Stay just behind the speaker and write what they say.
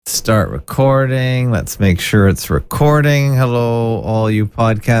start recording. Let's make sure it's recording. Hello, all you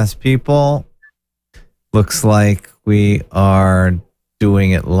podcast people. Looks like we are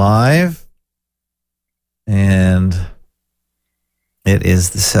doing it live. And it is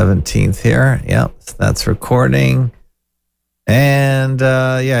the 17th here. Yep, that's recording. And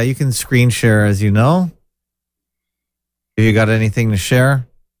you can screen share, as you know. Have you got anything to share?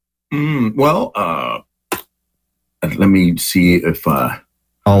 Let me see if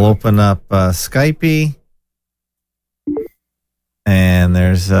I'll open up Skype. And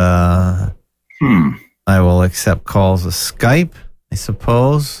there's I will accept calls with Skype, I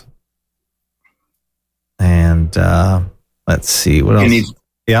suppose. And let's see what else.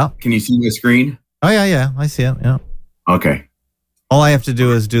 Can you see the screen? Oh yeah, I see it. Yeah. Okay. All I have to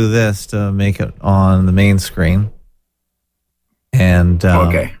do is do this to make it on the main screen. And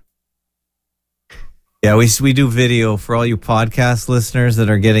okay. Yeah, we do video for all you podcast listeners that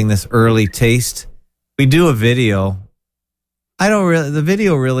are getting this early taste. We do a video. The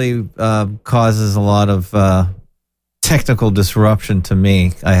video really causes a lot of technical disruption to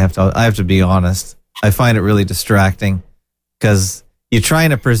me. I have to be honest. I find it really distracting because you're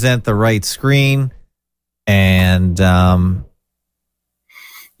trying to present the right screen, and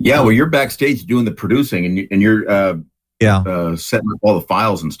you're backstage doing the producing, and you're setting up all the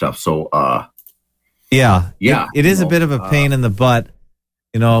files and stuff. So it is a bit of a pain in the butt.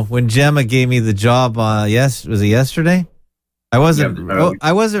 You know, when Gemma gave me the job, was it yesterday? I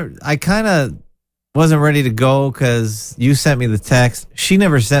kind of wasn't ready to go because you sent me the text. She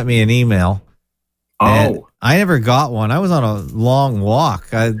never sent me an email. And I never got one. I was on a long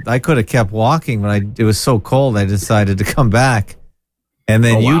walk. I could have kept walking, but it was so cold. I decided to come back. And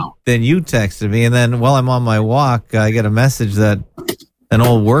then you texted me. And then while I'm on my walk, I get a message that an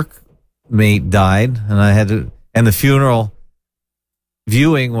old workmate died, and the funeral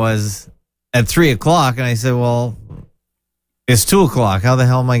viewing was at 3:00. And I said, well, it's 2:00. How the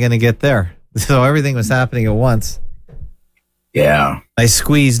hell am I going to get there? So everything was happening at once. Yeah. I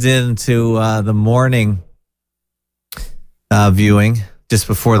squeezed into the morning viewing just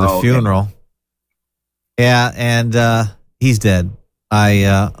before the funeral. Yeah, and he's dead.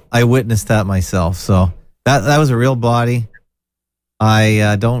 I witnessed that myself. So that was a real body.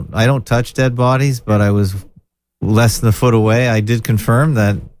 I don't touch dead bodies, but I was less than a foot away. I did confirm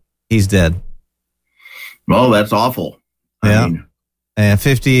that he's dead. Well, that's awful. And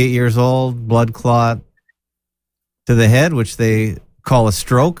 58 years old, blood clot to the head, which they call a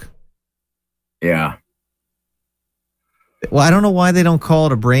stroke. Yeah. Well, I don't know why they don't call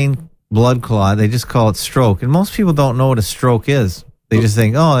it a brain blood clot. They just call it stroke. And most people don't know what a stroke is. They just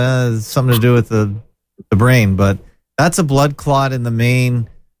think, it's something to do with the brain. But that's a blood clot in the main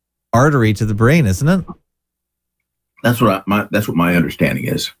artery to the brain, isn't it? That's what my understanding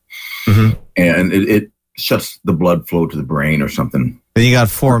is. Mm-hmm. And it shuts the blood flow to the brain or something. And you got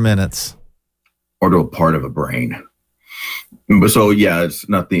 4 minutes. Or to a part of a brain. So it's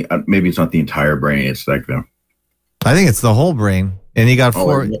not maybe it's not the entire brain. It's like I think it's the whole brain. And you got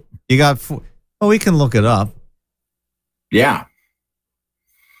four. You got four. Oh, we can look it up. Yeah.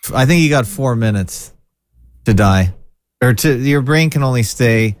 I think you got 4 minutes to die, your brain can only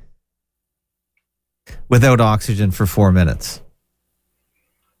stay without oxygen for 4 minutes.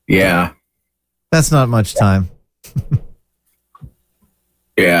 Yeah. That's not much time.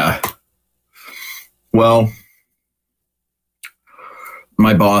 Yeah. Well,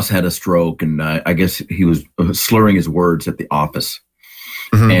 my boss had a stroke, and I guess he was slurring his words at the office.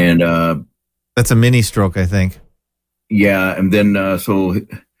 Mm-hmm. And that's a mini stroke, I think. Yeah, and then so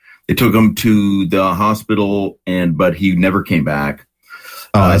they took him to the hospital, but he never came back.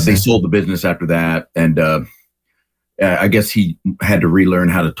 They sold the business after that, and I guess he had to relearn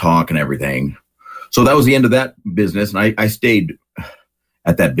how to talk and everything. So that was the end of that business, and I stayed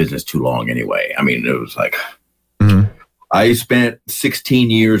at that business too long anyway. I mean, it was like I spent 16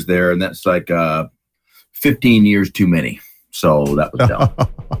 years there, and that's like 15 years too many. So that was dumb.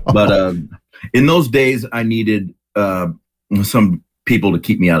 But in those days, I needed some people to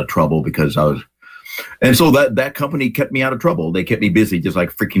keep me out of trouble because and so that company kept me out of trouble. They kept me busy, just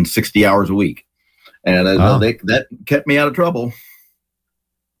like freaking 60 hours a week, and that kept me out of trouble.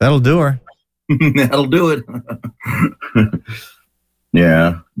 That'll do her. That'll do it.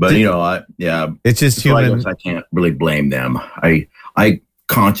 Yeah, but it's just human. I can't really blame them. I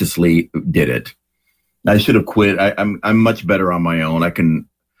consciously did it. I should have quit. I'm much better on my own. I can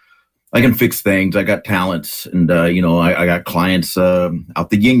fix things. I got talents, and I got clients out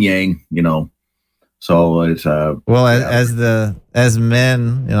the yin yang. So it's as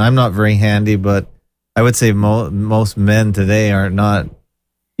men, I'm not very handy, but I would say most men today are not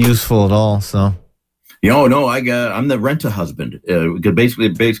useful at all. So, no, I'm the rent-a-husband.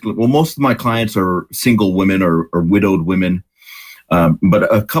 Basically, well, most of my clients are single women or widowed women,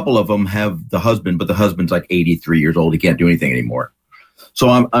 but a couple of them have the husband, but the husband's like 83 years old. He can't do anything anymore.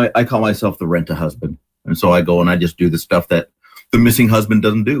 So I call myself the rent-a-husband, and so I go and I just do the stuff that the missing husband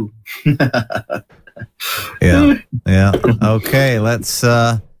doesn't do. Yeah. Okay, let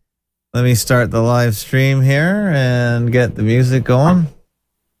me start the live stream here and get the music going.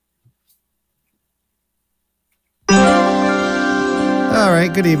 All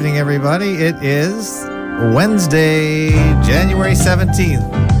right, good evening, everybody. It is Wednesday, January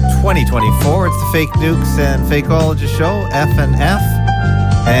 17th, 2024. It's the Fake Nukes and Fakeologist show, F&F.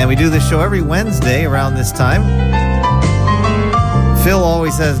 And we do this show every Wednesday around this time. Phil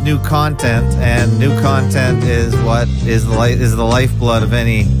always has new content, and new content is what is the lifeblood of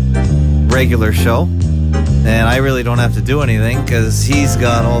any regular show. And I really don't have to do anything because he's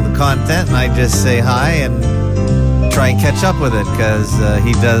got all the content, and I just say hi and try and catch up with it because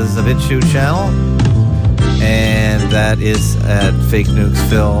he does a BitChute channel, and that is at FAK823-Fakenukes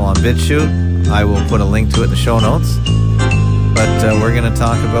Phil on BitChute. I will put a link to it in the show notes. But we're going to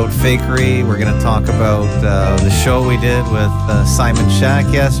talk about fakery. We're going to talk about the show we did with Simon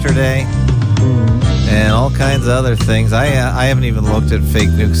Shack yesterday and all kinds of other things. I haven't even looked at Fake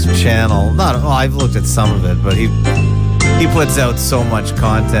Nukes' channel. I've looked at some of it, but he puts out so much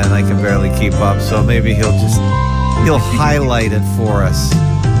content I can barely keep up. So maybe he'll highlight it for us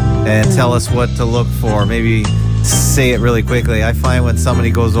and tell us what to look for. Maybe say it really quickly. I find when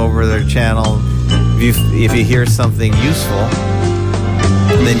somebody goes over their channel, if you hear something useful,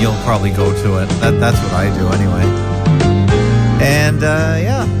 then you'll probably go to it. That's what I do anyway. And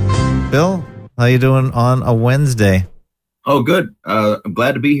Bill, how you doing on a Wednesday? Oh, good. I'm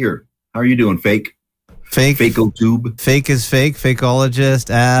glad to be here. How are you doing, Fake? Fakeotube. Fake is fake. Fakeologist.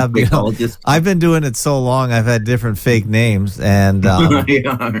 Ab. Fakeologist. I've been doing it so long. I've had different fake names, and back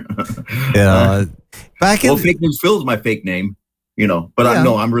in Fake News Phil is my fake name. But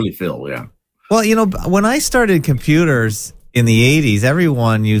I'm really Phil. Yeah. Well, when I started computers in the 80s,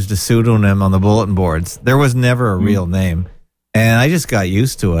 everyone used a pseudonym on the bulletin boards. There was never a real name. And I just got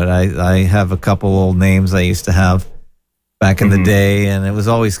used to it. I have a couple old names I used to have back in the day, and it was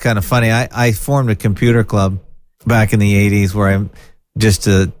always kind of funny. I formed a computer club back in the 80s where I just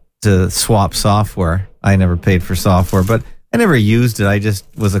to swap software. I never paid for software, but I never used it. I just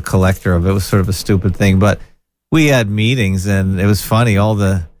was a collector of it. It was sort of a stupid thing. But we had meetings, and it was funny. All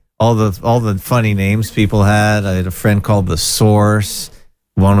the funny names people had. I had a friend called The Source.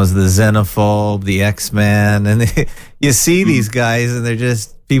 One was the Xenophobe, the X-Man. And you see these guys, and they're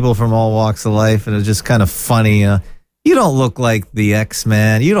just people from all walks of life, and it's just kind of funny. You don't look like the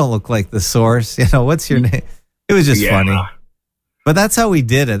X-Man. You don't look like The Source. What's your name? It was just funny. But that's how we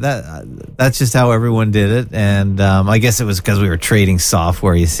did it. That's just how everyone did it. And I guess it was because we were trading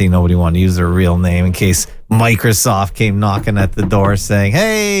software. You see, nobody wanted to use their real name in case Microsoft came knocking at the door saying,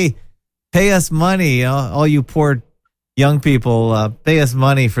 hey, pay us money. All you poor young people, pay us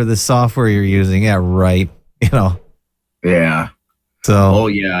money for the software you're using. Yeah, right. Yeah. So. Oh,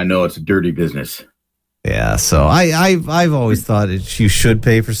 yeah, I know. It's a dirty business. Yeah, so I've always thought you should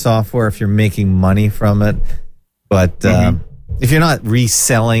pay for software if you're making money from it. But if you're not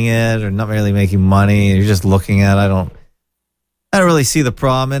reselling it or not really making money, you're just looking at it, I don't really see the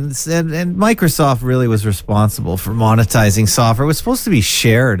problem. And Microsoft really was responsible for monetizing software. It was supposed to be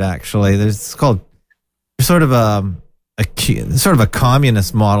shared, actually. It's called sort of a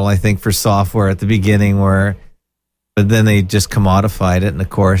communist model, I think, for software at the beginning, but then they just commodified it. And of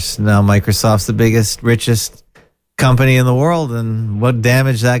course, now Microsoft's the biggest, richest company in the world. And what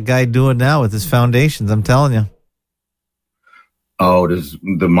damage that guy doing now with his foundations? I'm telling you. Oh, does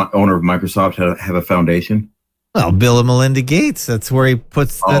the owner of Microsoft have a foundation? Well, Bill and Melinda Gates. That's where he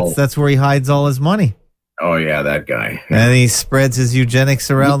puts. That's where he hides all his money. Oh yeah, that guy. Yeah. And he spreads his eugenics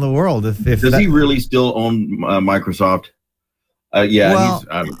around the world. Does he really still own Microsoft? Yeah. Well,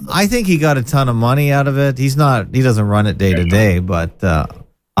 I think he got a ton of money out of it. He doesn't run it day to day, but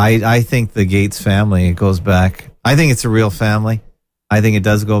I think the Gates family, it goes back. I think it's a real family. I think it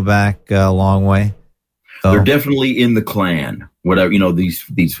does go back a long way. So. They're definitely in the clan. Whatever, these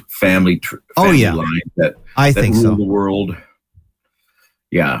family lines that rule the world.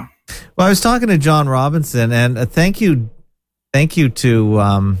 Yeah. Well, I was talking to John Robinson, and thank you to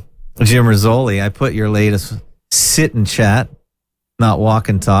Jim Rizzoli. I put your latest sit and chat, not walk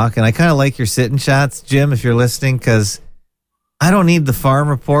and talk, and I kind of like your sit and chats, Jim, if you're listening, because I don't need the farm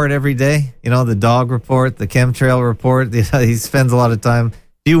report every day. The dog report, the chemtrail report. He spends a lot of time.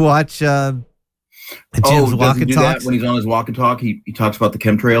 Do you watch Jim's walk and talks. When he's on his walk and talk, he talks about the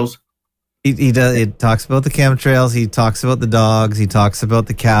chemtrails. He does. It talks about the chemtrails. He talks about the dogs. He talks about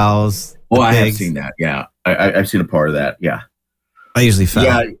the cows. I have seen that. Yeah, I've seen a part of that. Yeah, I usually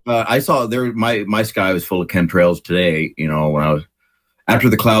found. Yeah, I saw there. My sky was full of chemtrails today. When I was after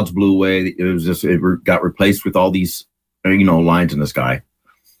the clouds blew away, it got replaced with all these lines in the sky.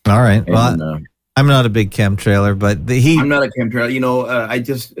 All right. Well, I'm not a big chemtrailer, but I'm not a chemtrailer. I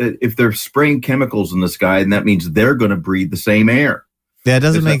just if they're spraying chemicals in the sky, and that means they're going to breathe the same air. Yeah, it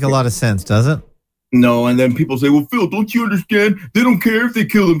doesn't make a lot of sense, does it? No, and then people say, well, Phil, don't you understand? They don't care if they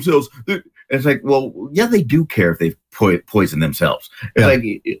kill themselves. It's like, well, yeah, they do care if they poison themselves. It's like,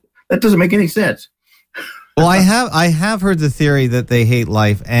 that doesn't make any sense. Well, I have heard the theory that they hate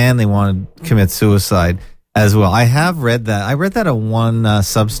life and they want to commit suicide as well. I have read that. I read that on one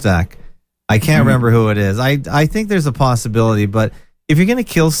Substack. I can't remember who it is. I think there's a possibility, but if you're going to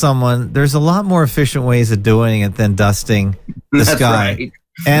kill someone, there's a lot more efficient ways of doing it than dusting the sky. Right.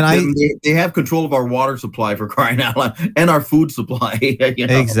 And they have control of our water supply, for crying out loud, and our food supply.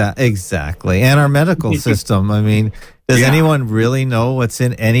 Exactly. And our medical system. I mean, does anyone really know what's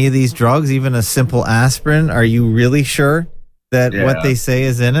in any of these drugs? Even a simple aspirin? Are you really sure that what they say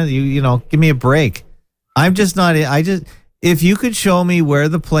is in it? Give me a break. I'm just not. If you could show me where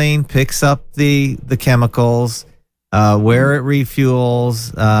the plane picks up the chemicals, where it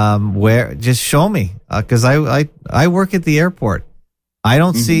refuels, just show me, because I work at the airport. I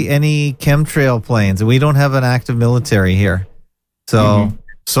don't see any chemtrail planes, and we don't have an active military here. So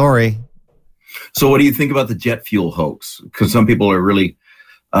sorry. So what do you think about the jet fuel hoax? Because some people are really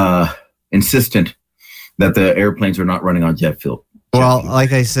insistent that the airplanes are not running on jet fuel. Well,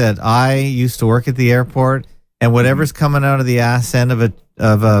 like I said, I used to work at the airport, and whatever's coming out of the ass end of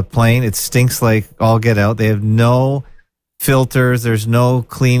a plane, it stinks like all get out. They have no filters. There's no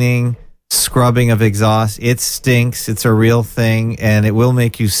cleaning, scrubbing of exhaust. It stinks. It's a real thing, and it will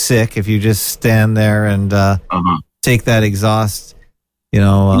make you sick if you just stand there and take that exhaust.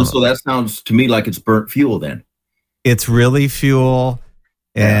 So that sounds to me like it's burnt fuel. Then it's really fuel,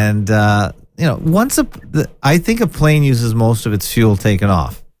 and I think a plane uses most of its fuel taken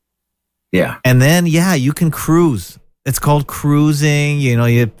off. Yeah. And then, you can cruise. It's called cruising.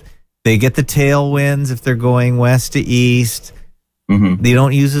 They get the tailwinds if they're going west to east. They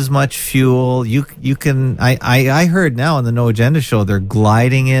don't use as much fuel. You can. I heard now on the No Agenda show they're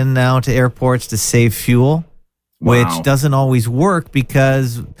gliding in now to airports to save fuel, which doesn't always work,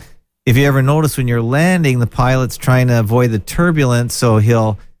 because if you ever notice when you're landing, the pilot's trying to avoid the turbulence, so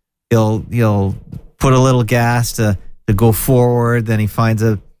he'll put a little gas to go forward. Then he finds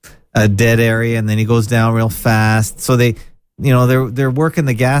a dead area, and then he goes down real fast. So they're working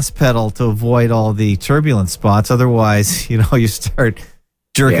the gas pedal to avoid all the turbulence spots. Otherwise, you start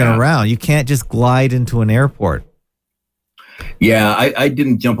jerking around. You can't just glide into an airport. Yeah, I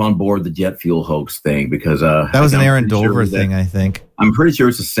didn't jump on board the jet fuel hoax thing because that was an Aaron Dover thing, I think. I'm pretty sure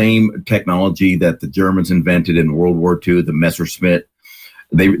it's the same technology that the Germans invented in World War II, the Messerschmitt.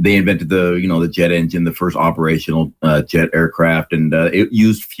 They invented the jet engine, the first operational jet aircraft, and it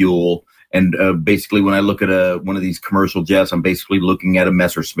used fuel. And basically, when I look at one of these commercial jets, I'm basically looking at a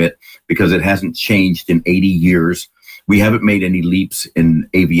Messerschmitt because it hasn't changed in 80 years. We haven't made any leaps in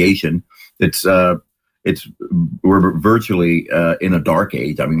aviation. We're virtually in a dark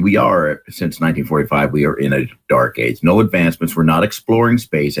age. I mean, we are, since 1945, we are in a dark age. No advancements. We're not exploring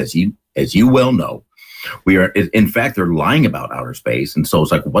space, as you well know. We are, in fact, they're lying about outer space, and so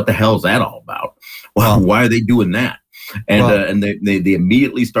it's like, what the hell is that all about? Well, why are they doing that? And they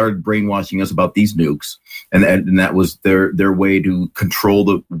immediately started brainwashing us about these nukes, and that was their way to control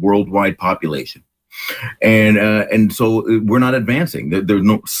the worldwide population. And so we're not advancing. There's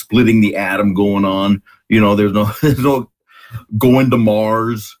no splitting the atom going on. There's no going to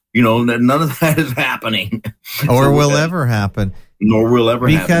Mars. None of that is happening, or will ever happen. Nor will ever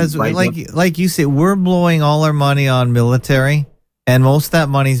happen. Because, like you say, we're blowing all our money on military, and most of that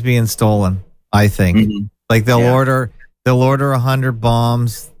money's being stolen, I think. Like they'll order 100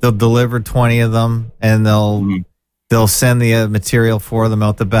 bombs, they'll deliver 20 of them, and they'll send the material for them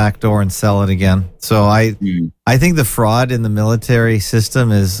out the back door and sell it again. So I think the fraud in the military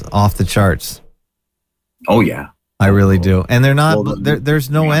system is off the charts. Oh yeah. I really do. And they're not,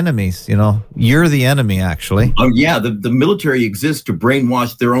 there's no enemies, You're the enemy, actually. The military exists to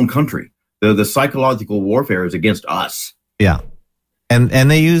brainwash their own country. The psychological warfare is against us. Yeah. And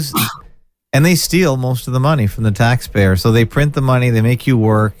they steal most of the money from the taxpayer. So they print the money, they make you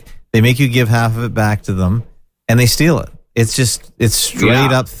work, they make you give half of it back to them, and they steal it. It's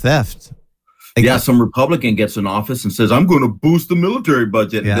straight up theft. Some Republican gets in office and says, I'm going to boost the military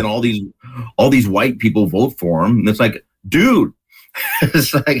budget. And then all these all these white people vote for him. And it's like, dude,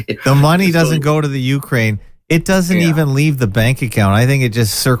 it's like the money doesn't go to the Ukraine. It doesn't even leave the bank account. I think it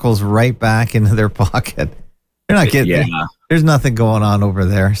just circles right back into their pocket. They're not getting. There's nothing going on over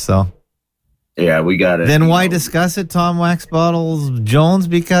there. So yeah, we got it. Then why discuss it, Tom Wax Bottles Jones?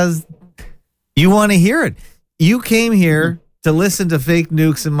 Because you want to hear it. You came here to listen to Fake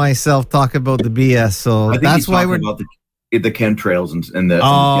Nukes and myself talk about the BS. So that's why we're about the chemtrails and the.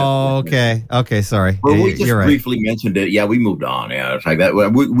 Oh, okay. Okay, sorry. Well, we just briefly mentioned it. Yeah, we moved on. Yeah, it's like that.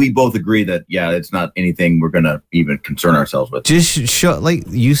 We both agree that it's not anything we're gonna even concern ourselves with. Just show, like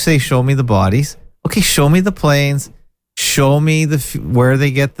you say, show me the bodies. Okay, show me the planes. Show me where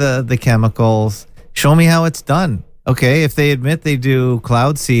they get the chemicals. Show me how it's done. Okay, if they admit they do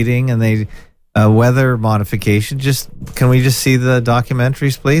cloud seeding and they weather modification, can we just see the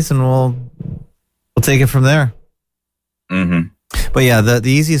documentaries, please, and we'll take it from there. Mm-hmm. But yeah, the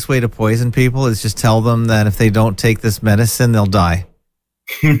easiest way to poison people is just tell them that if they don't take this medicine, they'll die.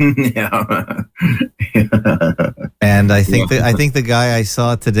 Yeah. And I think the guy I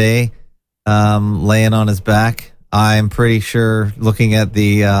saw today laying on his back, I'm pretty sure, looking at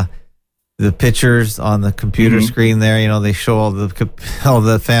the pictures on the computer screen there, they show all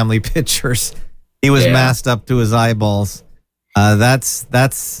the family pictures. He was masked up to his eyeballs. That's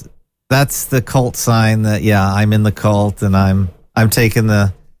the cult sign that I'm in the cult, and I'm taking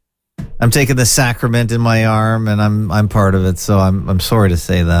the sacrament in my arm, and I'm part of it. So I'm sorry to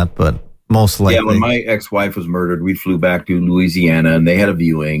say that, but most likely. Yeah, when my ex-wife was murdered, we flew back to Louisiana, and they had a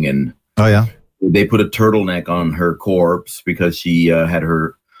viewing, and they put a turtleneck on her corpse because she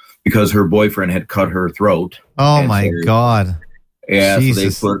because her boyfriend had cut her throat. Oh my God! Yeah,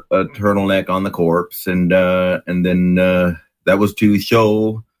 Jesus. So they put a turtleneck on the corpse, and then that was to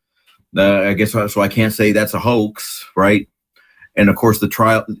show. I guess so. I can't say that's a hoax, right? And of course, the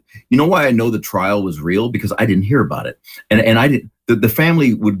trial. You know why I know the trial was real? Because I didn't hear about it, and I didn't. The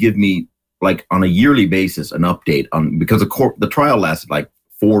family would give me, like, on a yearly basis, an update on, because the trial lasted like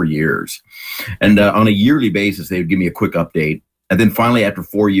 4 years, and on a yearly basis they would give me a quick update. And then finally, after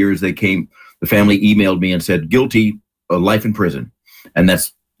 4 years, the family emailed me and said, guilty, life in prison. And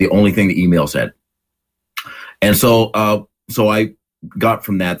that's the only thing the email said. And so I got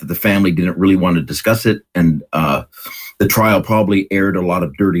from that the family didn't really want to discuss it. And the trial probably aired a lot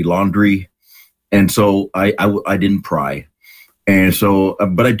of dirty laundry. And so I didn't pry. And so,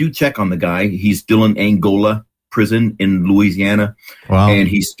 but I do check on the guy. He's still in Angola prison in Louisiana. Wow. And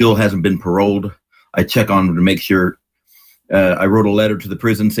he still hasn't been paroled. I check on him to make sure. I wrote a letter to the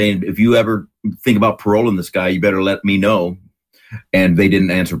prison saying, if you ever think about paroling this guy, you better let me know. And they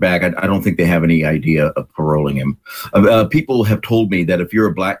didn't answer back. I don't think they have any idea of paroling him. People have told me that if you're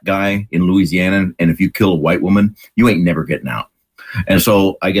a black guy in Louisiana and if you kill a white woman, you ain't never getting out. And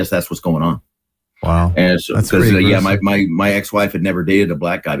so I guess that's what's going on. Wow. And so, because my ex-wife had never dated a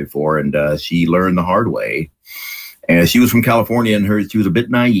black guy before, and she learned the hard way. And she was from California, and she was a bit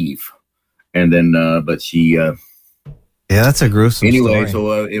naive. And then, but she. Yeah, that's a gruesome story.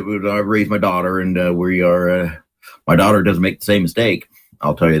 So it would raise my daughter, and we are. My daughter doesn't make the same mistake.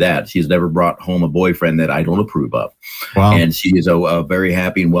 I'll tell you that. She's never brought home a boyfriend that I don't approve of. Wow. And she is a very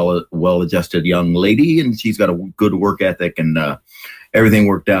happy and well-adjusted young lady, and she's got a good work ethic, and everything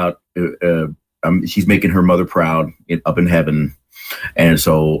worked out. She's making her mother proud up in heaven, and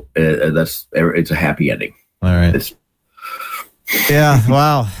so it's a happy ending. All right. Yeah,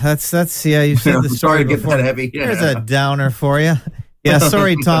 wow. That's you said the story before. That heavy. Yeah. There's a downer for you. Yeah,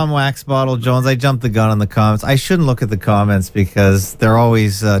 sorry, Tom Wax Bottle Jones. I jumped the gun on the comments. I shouldn't look at the comments because they're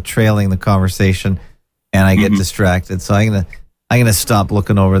always trailing the conversation, and I get distracted. So I'm gonna stop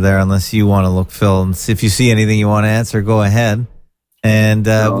looking over there unless you want to look, Phil. And if you see anything you want to answer, go ahead. And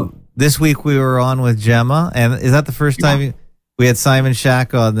this week we were on with Gemma, and is that the first time we had Simon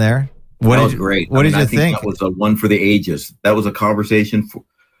Shack on there? That was great. What did you think? That was a one for the ages. That was a conversation.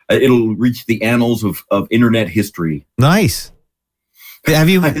 It'll reach the annals of internet history. Nice.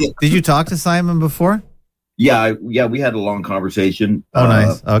 Did you talk to Simon before? Yeah, we had a long conversation. Oh,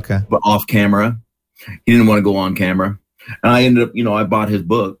 nice. Okay. But off camera. He didn't want to go on camera. And I ended up, I bought his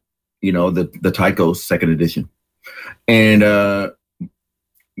book, the Tycho second edition. And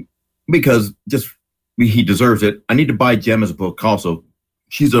because he deserves it. I need to buy Gemma's book also.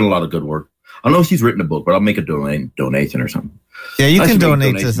 She's done a lot of good work. I know she's written a book, but I'll make a donation or something. Yeah, you can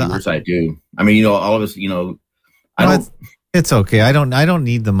donate to that. I do. I mean, all of us, I don't. It's okay. I don't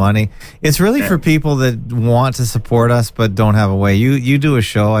need the money. It's really for people that want to support us but don't have a way. You do a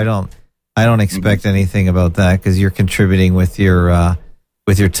show. I don't expect anything about that because you're contributing with your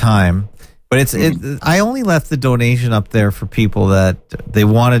time. But I only left the donation up there for people that they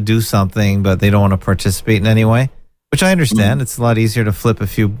want to do something, but they don't want to participate in any way, which I understand. It's a lot easier to flip a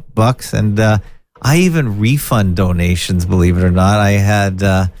few bucks. And I even refund donations, believe it or not. I had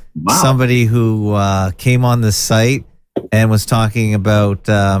somebody who came on the site and was talking about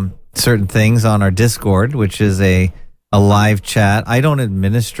certain things on our Discord, which is a live chat. I don't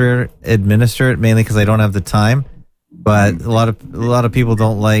administer it mainly because I don't have the time. But a lot of people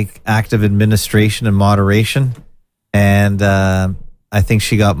don't like active administration and moderation, and I think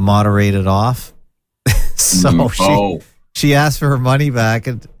she got moderated off. So she asked for her money back,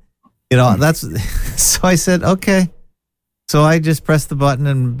 and that's. So I said okay. So I just pressed the button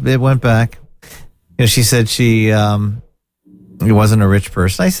and it went back. She said she wasn't a rich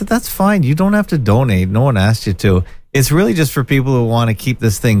person. I said that's fine. You don't have to donate. No one asked you to. It's really just for people who want to keep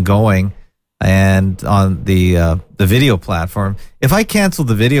this thing going. And on the video platform, if I canceled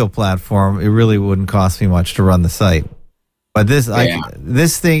the video platform, it really wouldn't cost me much to run the site. But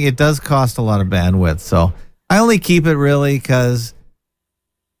this thing, it does cost a lot of bandwidth. So I only keep it really because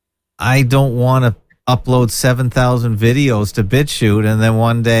I don't want to upload 7,000 videos to BitChute and then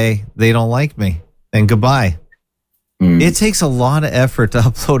one day they don't like me and goodbye. It takes a lot of effort to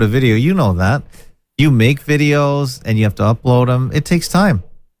upload a video. You know that. You make videos and you have to upload them. It takes time.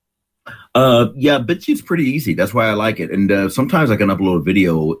 Yeah, BitChute's pretty easy. That's why I like it. And sometimes I can upload a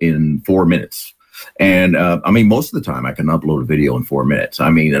video in 4 minutes. And most of the time I can upload a video in 4 minutes.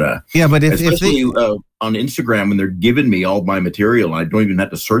 But especially on Instagram, when they're giving me all my material, and I don't even have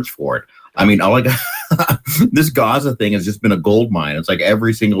to search for it. This Gaza thing has just been a gold mine. It's like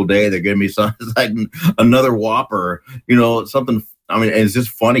every single day they're giving me something. It's like another Whopper, something. It's just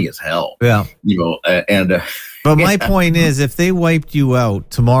funny as hell. Yeah. But my point is, if they wiped you out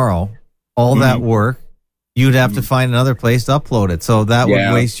tomorrow, all that work, you'd have to find another place to upload it. So that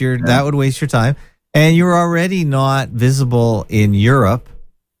would waste your time. And you're already not visible in Europe,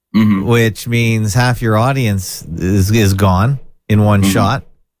 which means half your audience is gone in one shot.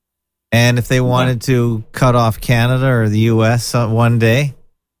 And if they wanted to cut off Canada or the US one day,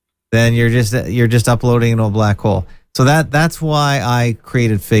 then you're just uploading into a black hole. So that's why I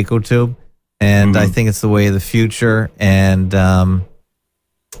created FAK823, and I think it's the way of the future. And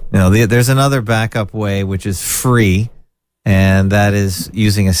there's another backup way which is free, and that is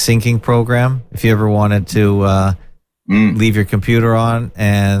using a syncing program. If you ever wanted to leave your computer on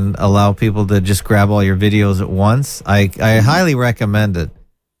and allow people to just grab all your videos at once, I highly recommend it.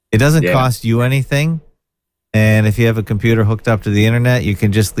 It doesn't cost you anything. And if you have a computer hooked up to the internet, you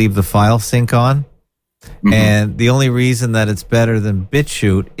can just leave the file sync on. And the only reason that it's better than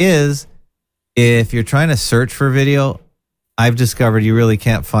BitChute is if you're trying to search for video, I've discovered you really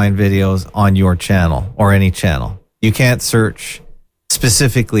can't find videos on your channel or any channel. You can't search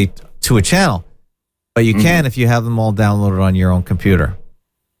specifically to a channel, but you can if you have them all downloaded on your own computer.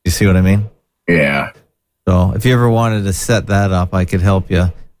 You see what I mean? Yeah. So if you ever wanted to set that up, I could help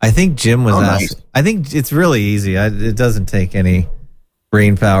you. I think Jim was asking. Nice. I think it's really easy. It doesn't take any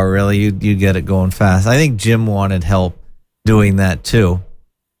brain power, really. You get it going fast. I think Jim wanted help doing that too.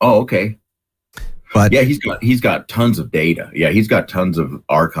 Oh, okay. But yeah, he's got tons of data. Yeah, he's got tons of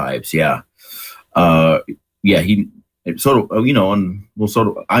archives. Yeah, he sort of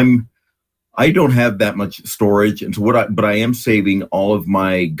I don't have that much storage, and so but I am saving all of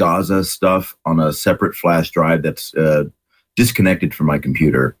my Gaza stuff on a separate flash drive that's disconnected from my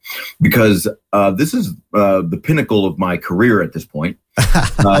computer, because this is the pinnacle of my career at this point.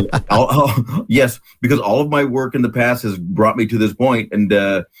 Yes, because all of my work in the past has brought me to this point, and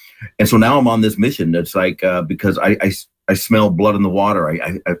so now I'm on this mission. It's like because I smell blood in the water.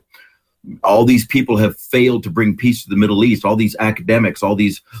 I all these people have failed to bring peace to the Middle East. All these academics, all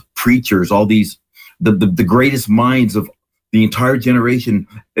these preachers, all these the greatest minds of the entire generation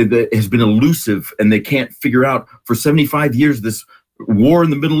has been elusive, and they can't figure out for 75 years this war in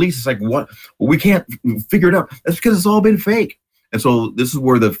the Middle East. It's like, what? Well, we can't figure it out. That's because it's all been fake. And so this is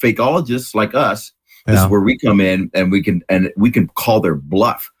where the fakeologists like us, this is where we come in, and we can call their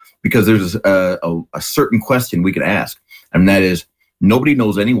bluff, because there's a certain question we can ask, and that is, nobody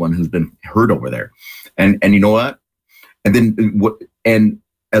knows anyone who's been hurt over there. And you know what? And then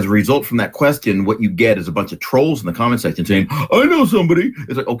as a result from that question, what you get is a bunch of trolls in the comment section saying, I know somebody.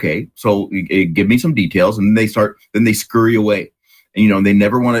 It's like, okay, so give me some details. And then they scurry away. And, they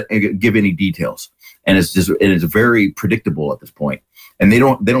never want to give any details. And it's very predictable at this point. And they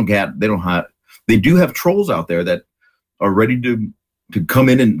do have trolls out there that are ready to come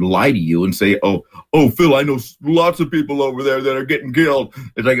in and lie to you and say, oh, Phil, I know lots of people over there that are getting killed.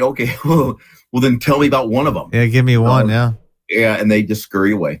 It's like, okay, well then tell me about one of them. Yeah, give me one. Yeah. Yeah, and they just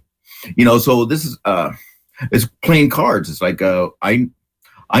scurry away. So this is it's playing cards. It's like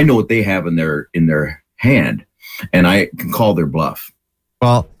I know what they have in their hand, and I can call their bluff.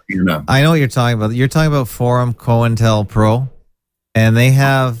 Well, I know what you're talking about. You're talking about Forum COINTELPRO, and they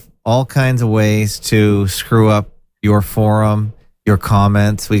have all kinds of ways to screw up your forum, your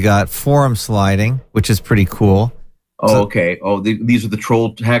comments. We got forum sliding, which is pretty cool. Oh, okay. Oh, these are the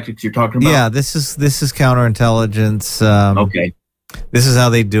troll tactics you're talking about? Yeah, this is counterintelligence. Okay. This is how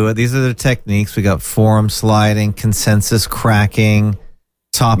they do it. These are the techniques. We got forum sliding, consensus cracking,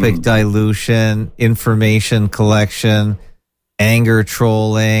 topic dilution, information collection, anger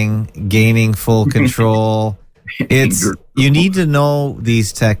trolling, gaining full control. You need to know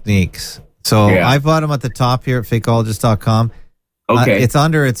these techniques. So I bought them at the top here at fakeologist.com. Okay. It's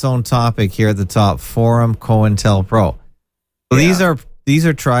under its own topic here at the top, Forum COINTELPRO. So these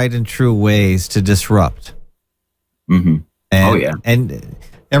are tried and true ways to disrupt. Mm-hmm. And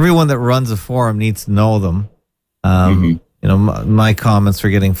everyone that runs a forum needs to know them. My comments were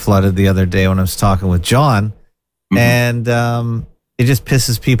getting flooded the other day when I was talking with John, and it just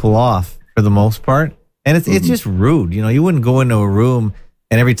pisses people off for the most part. And it's just rude. You wouldn't go into a room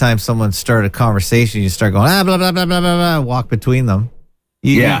and every time someone started a conversation, you start going, blah, blah, blah, blah, blah, blah, walk between them.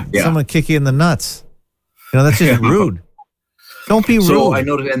 Someone kick you in the nuts. That's just rude. Don't be rude. So I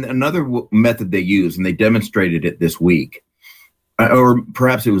noticed another method they use, and they demonstrated it this week, or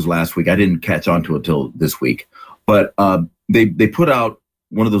perhaps it was last week. I didn't catch on to it till this week. But they put out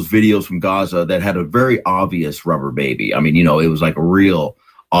one of those videos from Gaza that had a very obvious rubber baby. I mean, it was like a real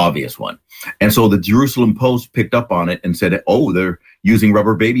obvious one. And so the Jerusalem Post picked up on it and said, oh, they're using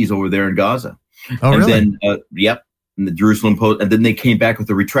rubber babies over there in Gaza. Oh, and really? Then, and the Jerusalem Post. And then they came back with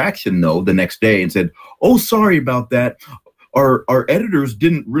a retraction, though, the next day and said, oh, sorry about that. Our editors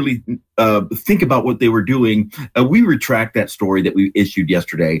didn't really think about what they were doing. We retract that story that we issued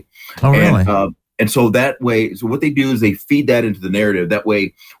yesterday. Oh, really? And so that way, what they do is they feed that into the narrative. That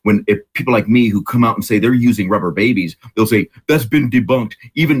way, if people like me who come out and say they're using rubber babies, they'll say, that's been debunked.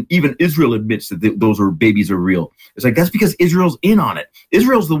 Even Israel admits that those babies are real. It's like, that's because Israel's in on it.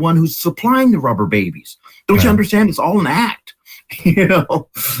 Israel's the one who's supplying the rubber babies. Don't you understand? It's all an act, And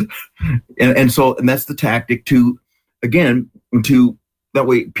that's the tactic to that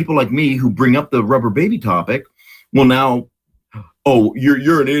way, people like me who bring up the rubber baby topic will now, oh,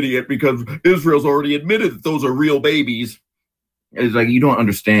 you're an idiot because Israel's already admitted that those are real babies. It's like, you don't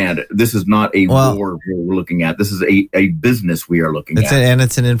understand. This is not a war we're looking at. This is a business we are looking at. And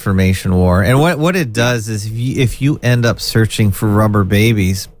it's an information war. And what it does is if you end up searching for rubber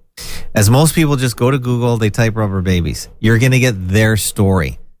babies, as most people just go to Google, they type rubber babies, you're going to get their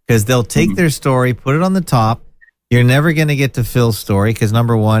story because they'll take their story, put it on the top. You're never going to get to Phil's story because,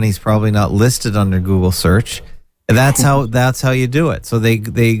 number one, he's probably not listed under Google search. That's how you do it. So they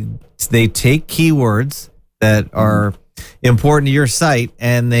take keywords that are important to your site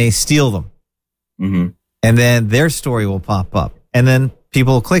and they steal them. And then their story will pop up. And then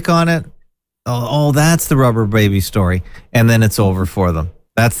people will click on it. Oh, that's the rubber baby story. And then it's over for them.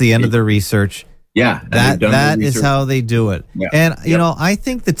 That's the end of their research. Yeah. That is how they do it. Yeah. And, I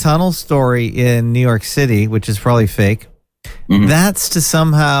think the tunnel story in New York City, which is probably fake, that's to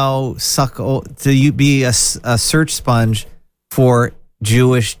somehow be a search sponge for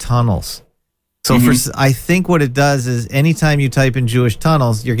Jewish tunnels. So I think what it does is anytime you type in Jewish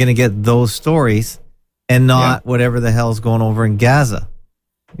tunnels, you're going to get those stories and not whatever the hell's going over in Gaza.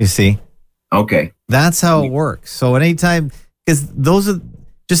 You see? Okay. That's how it works. So anytime, because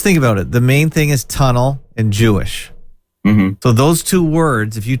just think about it. The main thing is tunnel and Jewish. So those two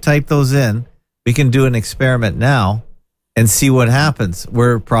words, if you type those in, we can do an experiment now and see what happens.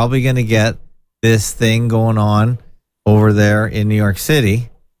 We're probably going to get this thing going on over there in New York City.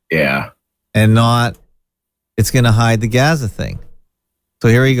 Yeah. And it's going to hide the Gaza thing. So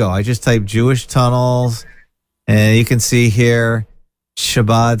here we go. I just typed Jewish tunnels, and you can see here,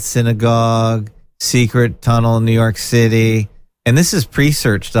 Shabbat Synagogue, secret tunnel in New York City. And this is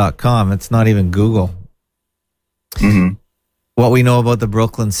presearch.com. It's not even Google. What we know about the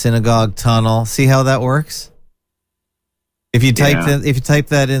Brooklyn Synagogue tunnel. See how that works? If you typed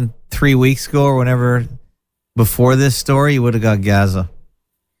that in 3 weeks ago or whenever before this story, you would have got Gaza.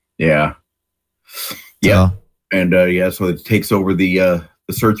 Yeah. Yeah. So, and so it takes over the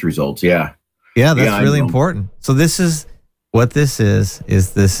search results. Yeah. Yeah, that's really important. So this is what this is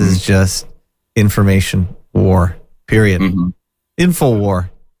just information war, period. Info war.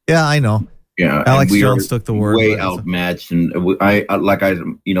 Yeah, I know. Yeah. Alex Jones took the word. Way outmatched. And we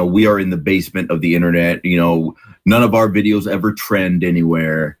are in the basement of the internet. None of our videos ever trend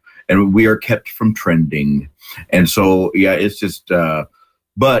anywhere, and we are kept from trending. And so, it's just,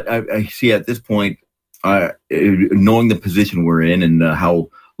 But I see at this point, knowing the position we're in and how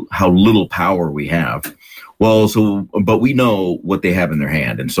little power we have. Well, but we know what they have in their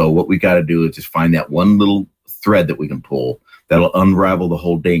hand. And so what we got to do is just find that one little thread that we can pull that'll unravel the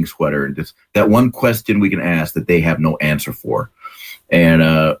whole dang sweater. And just that one question we can ask that they have no answer for. And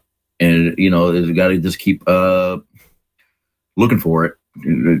we got to just keep looking for it,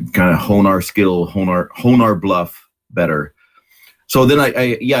 kind of hone our skill, hone our bluff better. So then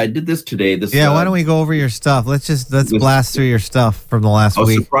I did this today. Why don't we go over your stuff? Let's blast through your stuff from the last week. I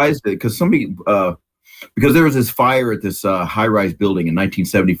was surprised because because there was this fire at this high-rise building in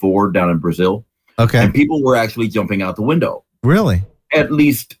 1974 down in Brazil. Okay. And people were actually jumping out the window. Really? At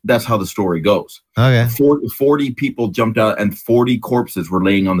least that's how the story goes. Okay. 40 people jumped out and 40 corpses were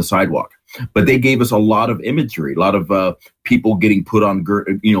laying on the sidewalk. But they gave us a lot of imagery, a lot of people getting put on,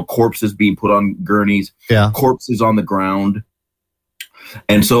 corpses being put on gurneys, corpses on the ground.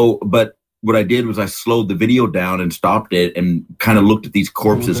 And so, but what I did was I slowed the video down and stopped it and kind of looked at these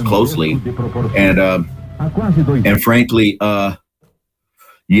corpses closely. And frankly, when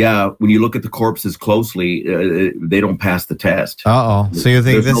you look at the corpses closely, they don't pass the test. Uh-oh. So you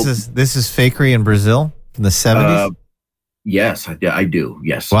think this is fakery in Brazil in the 70s? Yes, I do.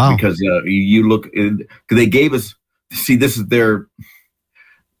 Yes. Wow. Because you look, they gave us, see, this is their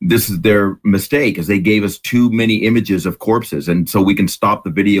mistake, is they gave us too many images of corpses, and so we can stop the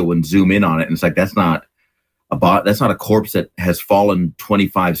video and zoom in on it, and it's like that's not a corpse that has fallen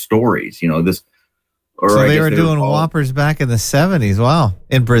 25 stories. So they were doing whoppers back in the 70s. Wow,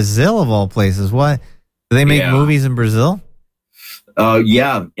 in Brazil of all places. Why do they make movies in Brazil?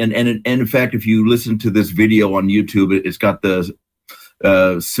 And in fact, if you listen to this video on YouTube, it's got the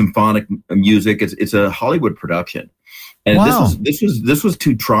symphonic music. It's a Hollywood production. And this was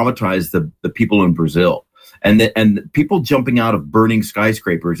to traumatize the people in Brazil, and people jumping out of burning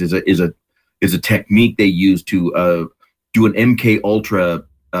skyscrapers is a technique they use to do an MK Ultra.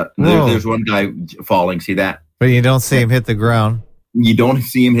 There's one guy falling. See that? But you don't see him hit the ground. You don't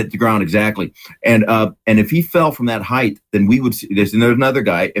see him hit the ground exactly. And if he fell from that height, then we would see this. And there's another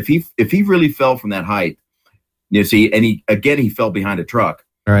guy. If he really fell from that height, you see, and he fell behind a truck.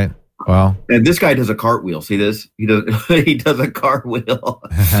 All right. Wow. And this guy does a cartwheel. See this? He does a cartwheel.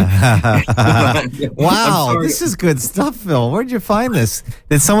 Wow. This is good stuff, Phil. Where'd you find this?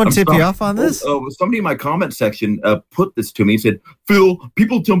 Did someone tip you off on this? Somebody in my comment section put this to me. He said, Phil,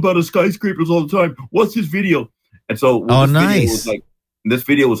 people jump out of skyscrapers all the time. What's this video? And so this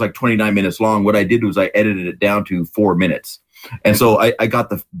video was like 29 minutes long. What I did was I edited it down to 4 minutes. And so I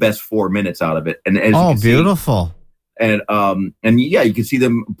got the best 4 minutes out of it. And as you can beautiful. See, and you can see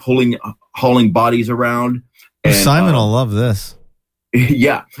them hauling bodies around. And, Simon will love this.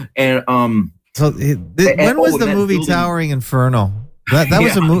 Yeah, and when was the movie Towering Inferno? That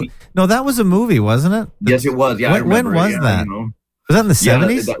was a movie. No, that was a movie, wasn't it? Yes, it was. Yeah, when was that? Was that in the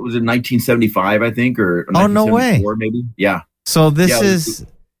 70s? That was in 1975, I think, or no way, maybe. Yeah. So this is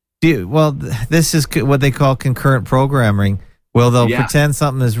what they call concurrent programming. Well, they'll pretend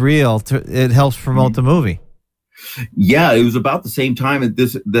something is real. It helps promote the movie. Yeah, it was about the same time that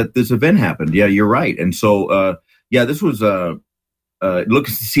this event happened. Yeah, you're right. And so, this was look,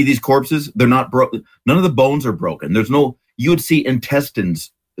 see these corpses? They're not broken. None of the bones are broken. You would see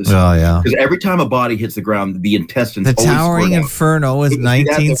intestines. Oh, yeah. Because every time a body hits the ground, the intestines. The Towering Inferno was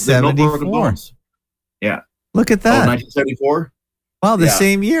 1974. Yeah. Look at that. 1974? Wow, the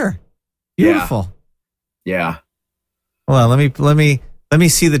same year. Beautiful. Yeah. Well, let me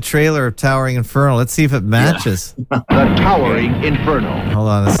see the trailer of Towering Inferno. Let's see if it matches. The Towering Inferno. Hold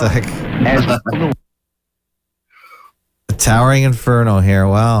on a sec. The Towering Inferno here.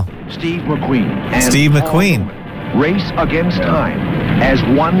 Wow. Steve McQueen. Steve McQueen. Race against time as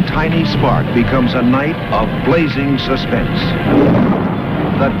one tiny spark becomes a night of blazing suspense.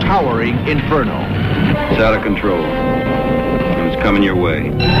 The Towering Inferno. It's out of control. And it's coming your way.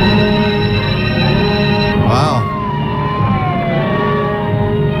 Wow.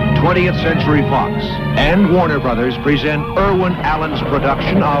 20th Century Fox and Warner Brothers present Irwin Allen's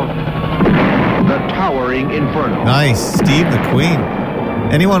production of The Towering Inferno. Nice. Steve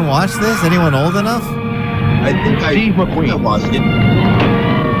McQueen. Anyone watch this? Anyone old enough? I think Steve McQueen. I watched it.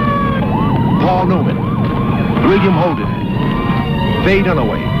 Paul Newman. William Holden. Faye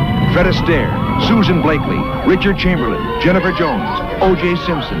Dunaway. Fred Astaire. Susan Blakely. Richard Chamberlain. Jennifer Jones. O.J.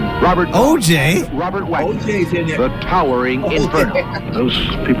 Simpson. Robert Wagner. O.J.'s in there. The Towering Inferno. Those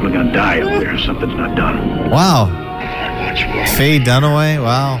people are going to die over there. Something's not done. Wow. Faye Dunaway.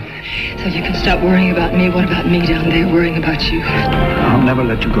 Wow. So you can stop worrying about me. What about me down there worrying about you? I'll never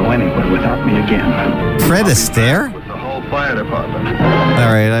let you go anywhere without me again. Fred Astaire? The whole fire department.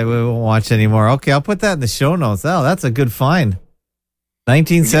 All right, I won't watch anymore. Okay, I'll put that in the show notes. Oh, that's a good find.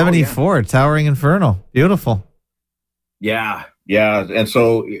 1974, Towering Inferno. Beautiful. Yeah. And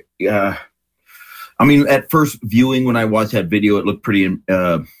so, I mean, at first viewing, when I watched that video, it looked pretty,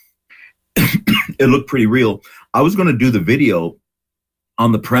 it looked pretty real. I was going to do the video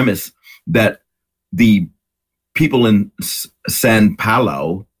on the premise that the people in São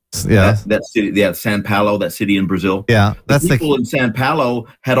Paulo, that city, São Paulo, that city in Brazil. Yeah, that's the people in São Paulo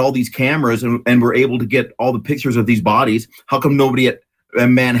had all these cameras and were able to get all the pictures of these bodies. How come nobody at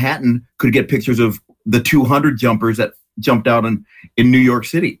Manhattan could get pictures of the 200 jumpers that jumped out in New York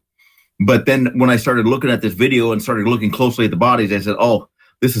City? But then when I started looking at this video and started looking closely at the bodies, I said, "Oh,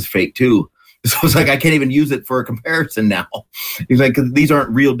 this is fake too." So it's like I can't even use it for a comparison now. He's like, these aren't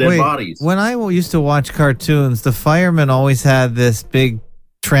real dead bodies. When I used to watch cartoons, the firemen always had this big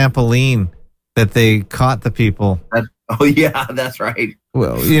trampoline that they caught the people. Oh yeah, that's right.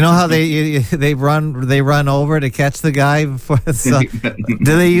 Well, you know how they run over to catch the guy before. So, do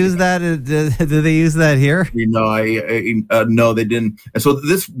they use that? Do they use that here? You know, no, they didn't. And so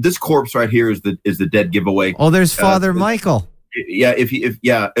this corpse right here is the dead giveaway. Oh, there's Father Michael. Yeah,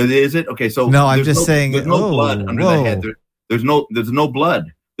 is it okay? So no, I'm just saying. There's no blood under the head. There's no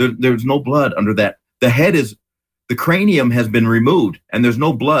blood. There's no blood under that. The cranium has been removed, and there's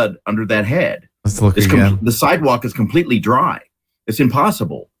no blood under that head. Let's look again. The sidewalk is completely dry. It's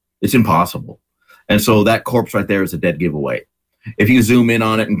impossible. And so that corpse right there is a dead giveaway. If you zoom in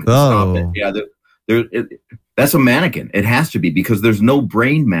on it and stop it, that's a mannequin. It has to be, because there's no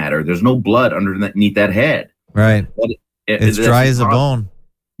brain matter. There's no blood underneath that head. Right. It's dry as a bone.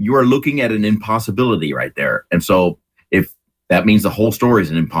 You are looking at an impossibility right there. And so if that means the whole story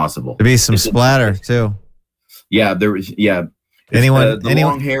is an impossible. There'd be some splatter too. Yeah, there is. Yeah. The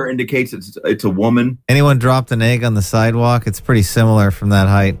long hair indicates it's a woman. Anyone dropped an egg on the sidewalk? It's pretty similar from that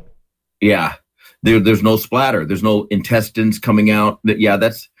height. Yeah. There's no splatter. There's no intestines coming out. You're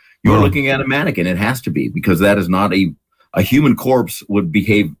looking at a mannequin. It has to be, because that is not a human corpse would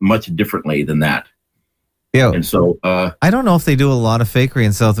behave much differently than that. Yeah. And so I don't know if they do a lot of fakery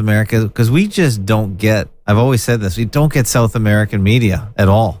in South America, because we just don't get, I've always said this, we don't get South American media at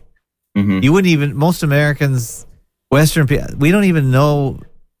all. Mm-hmm. You wouldn't even, most Americans, Western people, we don't even know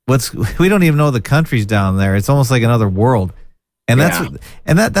the countries down there. It's almost like another world. And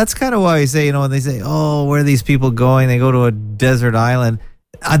that's kind of why I say, when they say, "Oh, where are these people going?" They go to a desert island.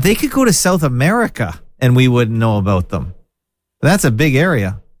 They could go to South America and we wouldn't know about them. That's a big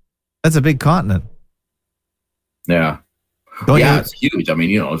area. That's a big continent. Yeah. It's huge. I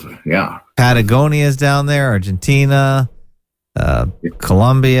mean, Patagonia's down there, Argentina,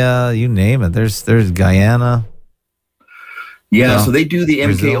 Colombia, you name it. There's Guyana. Yeah, so they do the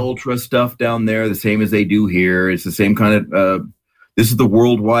MK Ultra stuff down there the same as they do here. It's the same kind of. This is the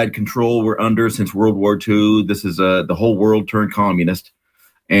worldwide control we're under since World War II. This is the whole world turned communist,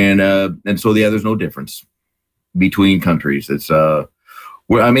 and so there's no difference between countries. It's and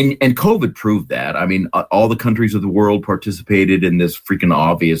COVID proved that. I mean, all the countries of the world participated in this freaking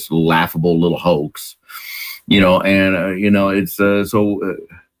obvious, laughable little hoax, it's.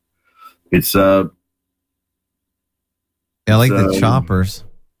 I like the choppers.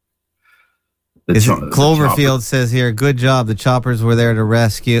 Cloverfield says here, "Good job. The choppers were there to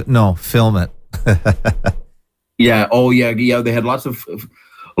rescue." No, film it. Yeah. Oh, yeah. Yeah. They had lots of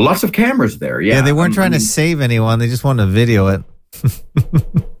cameras there. Yeah. They weren't trying to save anyone. They just wanted to video it.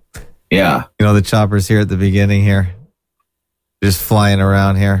 Yeah. The choppers here at the beginning here, just flying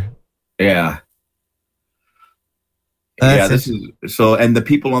around here. Yeah. This is so, and the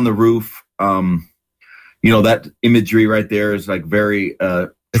people on the roof. That imagery right there is like very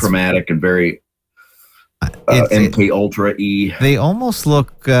traumatic and very MK Ultra E. They almost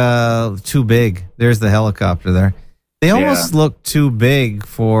look too big. There's the helicopter there. They almost look too big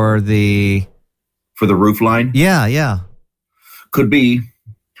for the roof line. Yeah. Could be.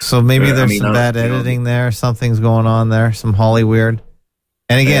 So maybe there's some bad editing there. Something's going on there. Some Hollywood.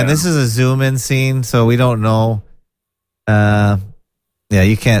 And again, this is a zoom in scene, so we don't know. You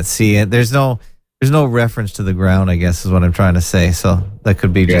can't see it. There's no reference to the ground, I guess, is what I'm trying to say. So that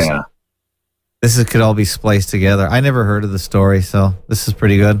could be just. Yeah. Could all be spliced together. I never heard of the story, so this is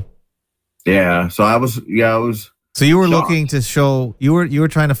pretty good. Yeah. So I was. So you were looking to show you were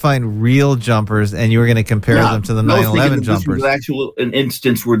trying to find real jumpers, and you were going to compare them to the 9/11 jumpers. This was an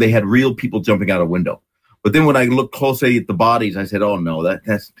instance where they had real people jumping out a window. But then when I looked closely at the bodies, I said, "Oh no,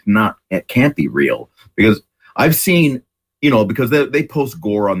 it can't be real," because I've seen. Because they post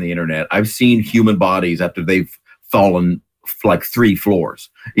gore on the internet. I've seen human bodies after they've fallen like 3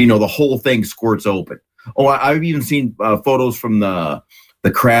 floors. The whole thing squirts open. Oh, I've even seen photos from the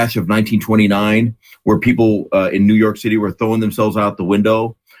crash of 1929, where people in New York City were throwing themselves out the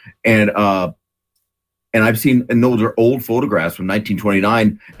window, and I've seen, and those are old photographs from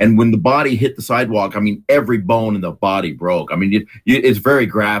 1929. And when the body hit the sidewalk, I mean, every bone in the body broke. I mean, it's very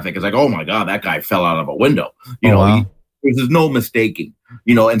graphic. It's like, oh my God, that guy fell out of a window. Wow. There's no mistaking.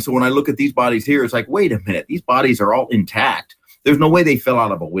 And so when I look at these bodies here, it's like, wait a minute, these bodies are all intact. There's no way they fell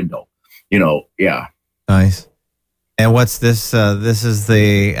out of a window. Yeah. Nice. And what's this? This is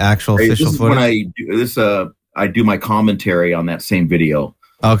the actual official footage? When I do my commentary on that same video.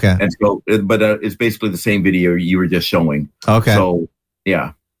 Okay. And so, but it's basically the same video you were just showing. Okay. So,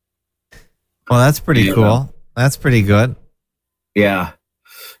 yeah. Well, that's pretty cool. That's pretty good. Yeah.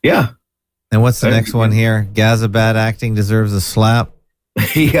 Yeah. And what's the next one here? Gaza bad acting deserves a slap.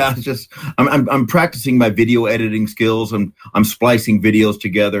 Yeah, I'm practicing my video editing skills. I'm splicing videos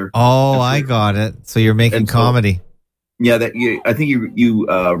together. Oh, I got it. So you're making comedy. Yeah, I think you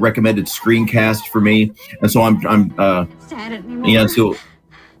recommended screencast for me, and so I'm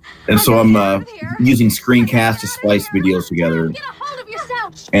using screencast to splice videos together.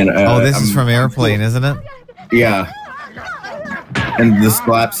 And this is from Airplane, isn't it? Yeah. And the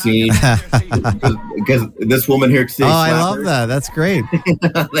slap scene, because this woman here. I love that. That's great.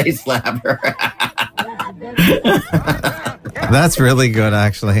 They slap her. That's really good,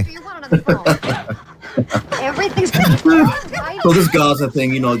 actually. So this Gaza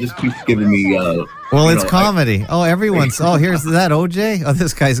thing, just keeps giving me. Well, it's comedy. Everyone's. Here's that OJ. Oh,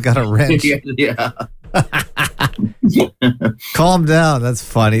 this guy's got a wrench. Yeah. Calm down. That's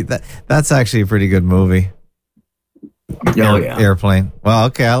funny. That's actually a pretty good movie. Oh, yeah. Airplane. Well,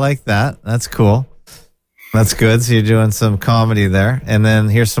 okay, I like that. That's cool. That's good. So you're doing some comedy there, and then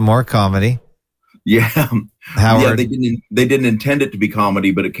here's some more comedy. Yeah, Howard. Yeah, they didn't intend it to be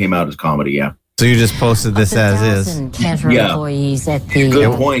comedy, but it came out as comedy. Yeah. So you just posted this as is. Yeah.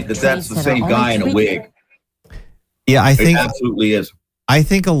 Good point. That's the same guy in a wig. Yeah, I think it absolutely is. I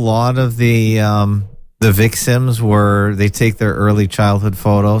think a lot of the victims they take their early childhood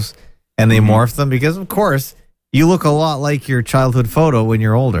photos and they morph them because, of course, you look a lot like your childhood photo when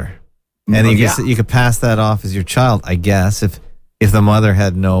you're older, and you could pass that off as your child, I guess, if the mother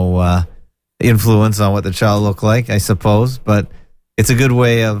had no influence on what the child looked like, I suppose. But it's a good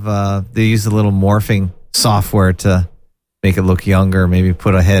way of they use a little morphing software to make it look younger, maybe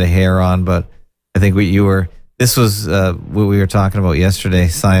put a head of hair on. But I think this was what we were talking about yesterday,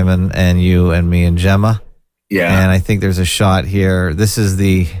 Simon and you and me and Gemma. Yeah, and I think there's a shot here. This is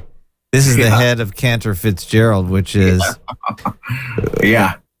the head of Cantor Fitzgerald, which is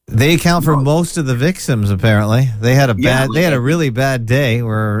yeah. They account for most of the victims. Apparently, they had a really bad day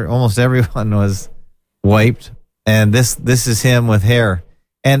where almost everyone was wiped. And this is him with hair.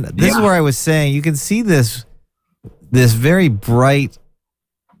 And this is where I was saying you can see this very bright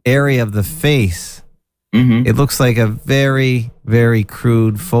area of the face. Mm-hmm. It looks like a very, very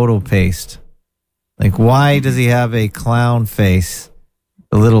crude photo paste. Like, why does he have a clown face?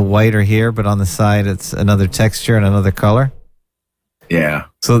 A little whiter here, but on the side it's another texture and another color. Yeah.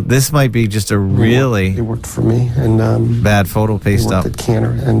 So this might be just a really he worked for me and bad photo paste he worked at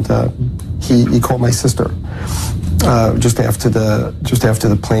Cantor, and he called my sister just after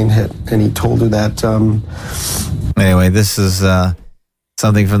the plane hit, and he told her that. Anyway, this is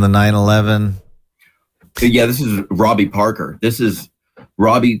something from the 9/11. Yeah, this is Robbie Parker. This is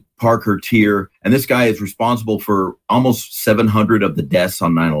Robbie Parker Tier, and this guy is responsible for almost 700 of the deaths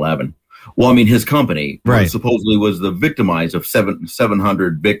on 9/11. Well, I mean, his company supposedly was the victimized of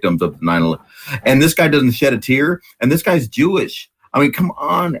 700 victims of 9/11. And this guy doesn't shed a tear, and this guy's Jewish. I mean, come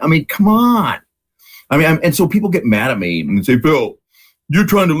on. And so people get mad at me and say, Phil, you're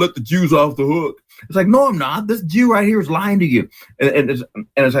trying to let the Jews off the hook. It's like, no, I'm not. This Jew right here is lying to you. And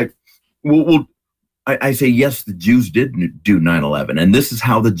it's like, well, I say, yes, the Jews did do 9/11, and this is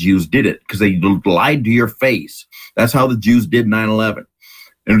how the Jews did it, because they lied to your face. That's how the Jews did 9/11.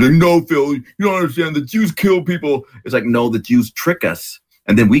 And they're like, no, Phil, you don't understand. The Jews kill people. It's like, no, the Jews trick us,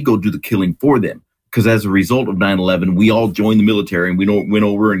 and then we go do the killing for them. Because as a result of 9/11, we all joined the military, and we went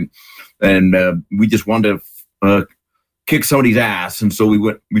over and we just wanted to kick somebody's ass. And so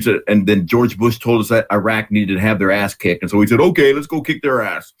we said, and then George Bush told us that Iraq needed to have their ass kicked. And so we said, okay, let's go kick their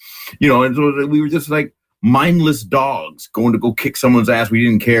ass. And so we were just like mindless dogs going to go kick someone's ass. We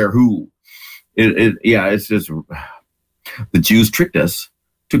didn't care who. It's just the Jews tricked us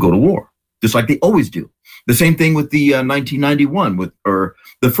to go to war, just like they always do. The same thing with the 1991 or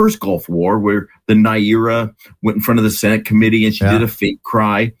the first Gulf War, where the Naira went in front of the Senate committee and she did a fake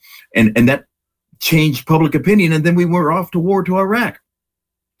cry, and that changed public opinion, and then we were off to war to Iraq.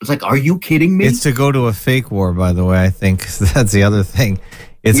 It's like, are you kidding me? It's to go to a fake war, by the way. I think that's the other thing.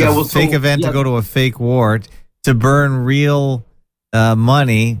 It's a fake event to go to a fake war to burn real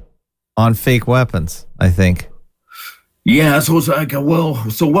money on fake weapons, I think. Yeah, so it's like,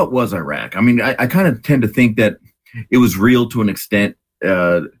 so what was Iraq? I mean, I kind of tend to think that it was real to an extent.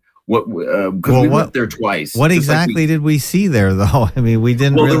 Because we went there twice. What exactly did we see there, though? I mean, we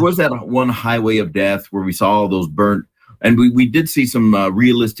didn't. Well, there was that one highway of death where we saw all those burnt, and we did see some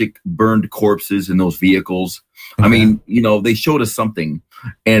realistic burned corpses in those vehicles. Okay. I mean, they showed us something,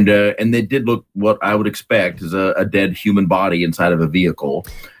 and they did look what I would expect is a dead human body inside of a vehicle.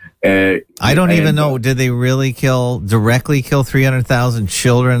 I don't even know. Did they really directly kill 300,000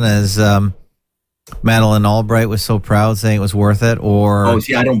 children as Madeleine Albright was so proud saying it was worth it? Or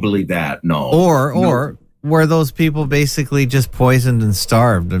I don't believe that. No. Or were those people basically just poisoned and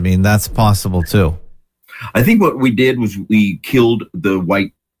starved? I mean, that's possible too. I think what we did was we killed the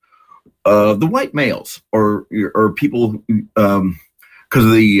white males or people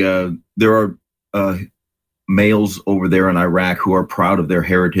because there are males over there in Iraq who are proud of their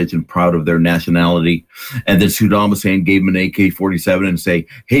heritage and proud of their nationality. And then Saddam Hussein gave them an AK-47 and say,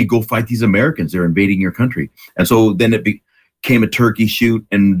 hey, go fight these Americans. They're invading your country. And so then it became a turkey shoot.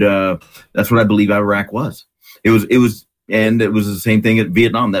 And that's what I believe Iraq was. It was the same thing at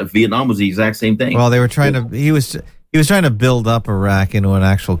Vietnam. That Vietnam was the exact same thing. Well, they were trying to, he was trying to build up Iraq into an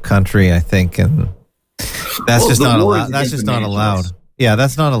actual country, I think. And that's just not allowed. That's just not allowed. Yeah,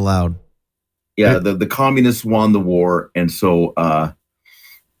 that's not allowed. Yeah, the communists won the war, and so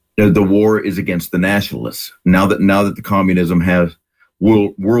the war is against the nationalists. Now that the communism has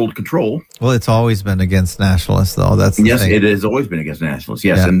world control. Well, it's always been against nationalists, though. That's the thing. It has always been against nationalists.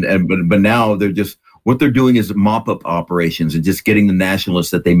 Yes, yeah. But now they're just what they're doing is mop up operations and just getting the nationalists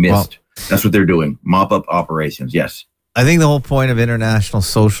that they missed. Well, that's what they're doing. Mop up operations. Yes, I think the whole point of international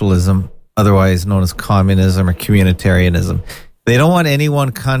socialism, otherwise known as communism or communitarianism, they don't want any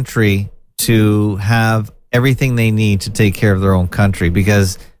one country to have everything they need to take care of their own country,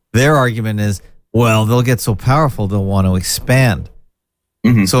 because their argument is, well, they'll get so powerful they'll want to expand.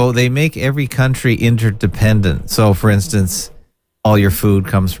 Mm-hmm. So they make every country interdependent. So, for instance, all your food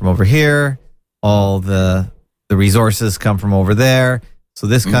comes from over here, all the resources come from over there. So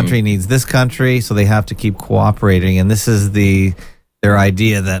this country needs this country, so they have to keep cooperating. And this is their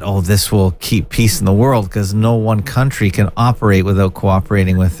idea that, this will keep peace in the world, because no one country can operate without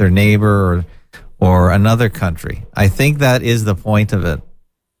cooperating with their neighbor or another country. I think that is the point of it.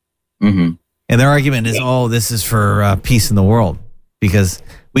 Mm-hmm. And their argument is, this is for peace in the world, because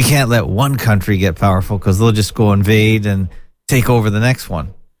we can't let one country get powerful, because they'll just go invade and take over the next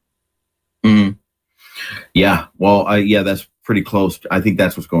one. Mm-hmm. Yeah, well, that's pretty close. I think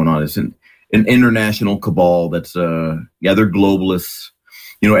that's what's going on. It's an international cabal that's they're globalists.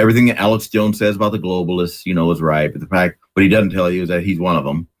 Everything that Alex Jones says about the globalists, is right. But what he doesn't tell you is that he's one of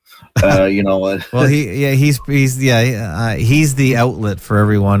them. Well, he's the outlet for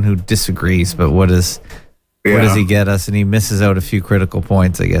everyone who disagrees. But what does he get us? And he misses out a few critical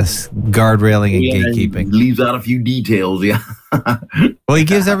points, I guess. Guardrailing and gatekeeping. He leaves out a few details. Yeah. Well, he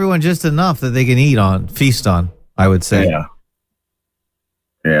gives everyone just enough that they can feast on, I would say. Yeah.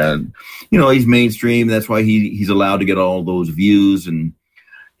 And he's mainstream. That's why he's allowed to get all those views, and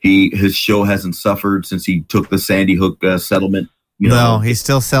his show hasn't suffered since he took the Sandy Hook settlement. No, he's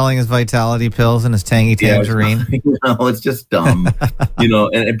still selling his vitality pills and his tangy tangerine. It's just dumb.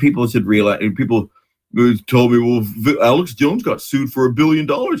 And people should realize. And people told me, well, Alex Jones got sued for $1 billion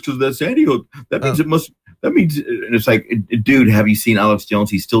because of that Sandy Hook. That means That means it's like, dude, have you seen Alex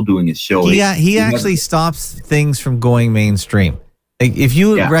Jones? He's still doing his show. Yeah, he actually stops things from going mainstream. If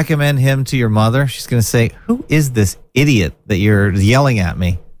you recommend him to your mother, she's going to say, "Who is this idiot that you're yelling at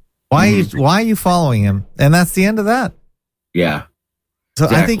me? Why are you following him?" And that's the end of that. Yeah. So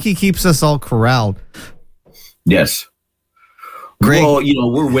exactly. I think he keeps us all corralled. Yes. Great. Well,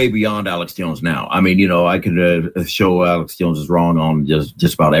 we're way beyond Alex Jones now. I mean, I could show Alex Jones is wrong on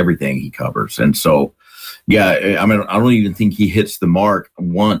just about everything he covers. And so, I mean, I don't even think he hits the mark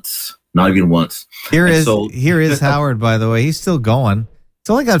once. Not even once. Here is Howard, by the way. He's still going. He's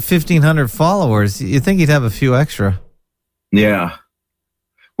only got 1,500 followers. You'd think he'd have a few extra. Yeah.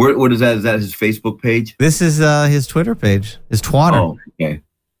 What is that? Is that his Facebook page? This is his Twitter page. His Twitter. Oh, okay.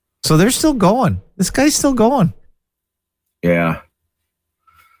 So they're still going. This guy's still going. Yeah.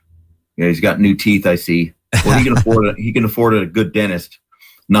 Yeah, he's got new teeth, I see. Well, he can afford a good dentist.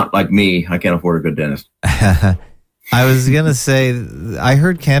 Not like me. I can't afford a good dentist. I was going to say, I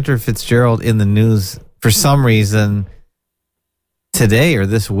heard Cantor Fitzgerald in the news for some reason today or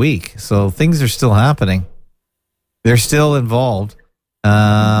this week. So things are still happening. They're still involved.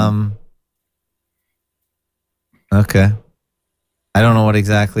 Okay. I don't know what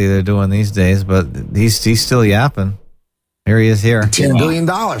exactly they're doing these days, but he's still yapping. Here he is here. $10 billion.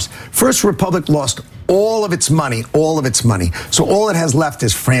 First Republic lost all of its money. So all it has left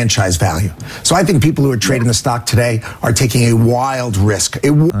is franchise value. So I think people who are trading the stock today are taking a wild risk.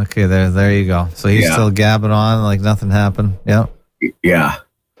 Okay, there you go. So he's still gabbing on like nothing happened. Yep. Yeah.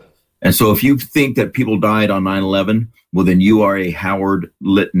 And so if you think that people died on 9/11, well, then you are a Howard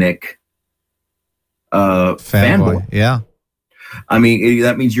Litnick fanboy. Yeah. I mean,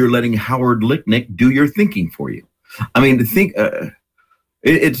 that means you're letting Howard Litnick do your thinking for you. I mean, to think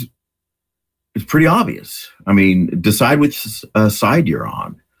it's pretty obvious. I mean, decide which side you're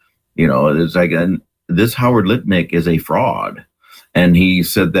on. You know, it's like this Howard Litnick is a fraud, and he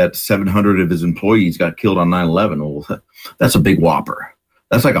said that 700 of his employees got killed on 9/11. Well, that's a big whopper.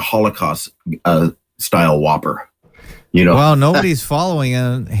 That's like a Holocaust style whopper. You know, well, nobody's following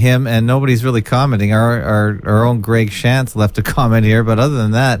him, and nobody's really commenting. Our own Greg Shantz left a comment here, but other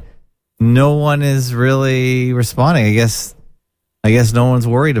than that, no one is really responding. I guess no one's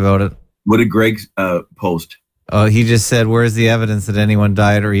worried about it. What did Greg post? He just said, "Where's the evidence that anyone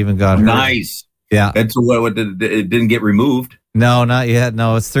died or even got hurt?" Nice. Yeah. And so what did it didn't get removed? No, not yet.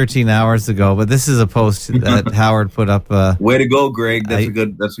 No, it's 13 hours ago. But this is a post that Howard put up. Way to go, Greg. That's a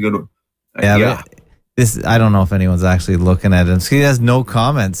good one. Yeah. This, I don't know if anyone's actually looking at it. He has no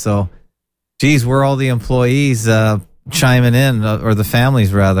comments. So, geez, where are all the employees chiming in, or the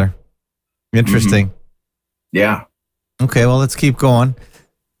families rather? Interesting. Mm-hmm. Yeah. Okay, well, let's keep going.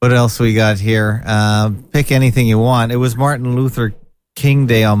 What else we got here? Pick anything you want. It was Martin Luther King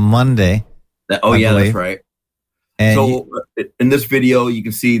Day on Monday. That's right. And so in this video, you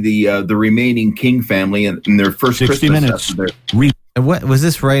can see the remaining King family in their first 60 Christmas minutes. And what was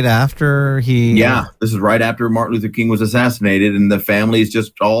this right after he? Yeah, this is right after Martin Luther King was assassinated, and the family is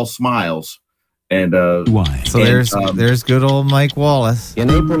just all smiles. And why? So there's good old Mike Wallace. In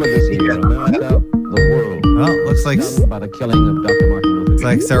April of this year, the world. Well, looks like by the killing of Dr. Martin Luther King. Looks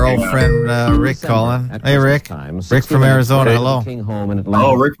like it's our old friend Rick calling. Hey, Rick. Rick from Arizona. Hello.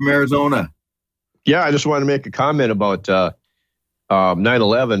 Oh, Rick from Arizona. Yeah, I just wanted to make a comment about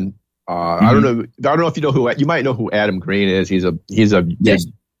 9/11. I don't know if you know who. You might know who Adam Green is. He's a yes.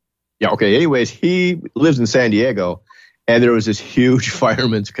 Yeah. Okay. Anyways, he lives in San Diego, and there was this huge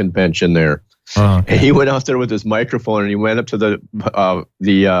firemen's convention there. Oh, okay. And he went out there with his microphone, and he went up to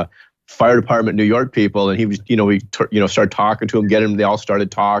the fire department New York people, and he was, started talking to them, they all started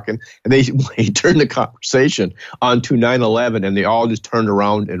talking, and he turned the conversation onto 9/11, and they all just turned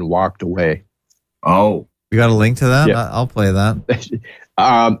around and walked away. Oh, you got a link to that? Yeah. I'll play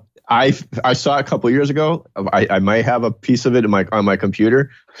that. I saw it a couple of years ago. I might have a piece of it on my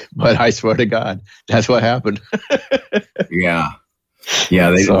computer, but I swear to God, that's what happened. Yeah.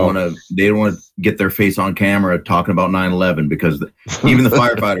 They don't want to get their face on camera talking about 9/11 because even the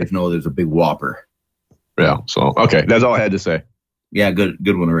firefighters know there's a big whopper. Yeah. So okay, that's all I had to say. Yeah, good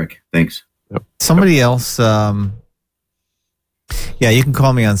one, Rick. Thanks. Yep. Somebody else. Yeah, you can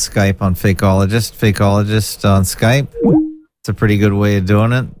call me on Skype on Fakeologist on Skype. It's a pretty good way of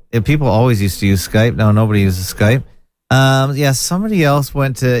doing it. People always used to use Skype. Now nobody uses Skype. Yeah, somebody else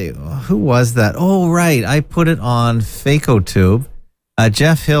went to, who was that? Oh, right. I put it on FAKOTube.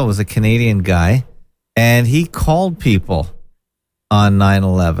 Jeff Hill was a Canadian guy, and he called people on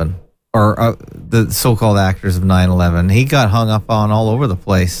 9/11, or the so-called actors of 9/11. He got hung up on all over the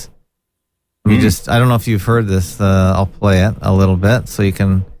place. I don't know if you've heard this. I'll play it a little bit so you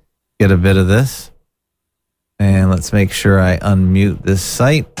can get a bit of this. And let's make sure I unmute this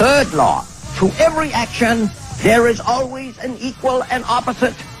site. Third law. To every action, there is always an equal and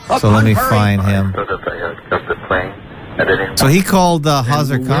opposite. So let me find him. So he called the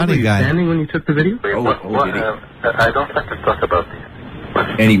Hazarkani guy. Standing when you took the video? I don't like to talk about this.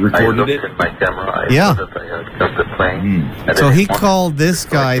 And he recorded it? My camera. Yeah. The So he called this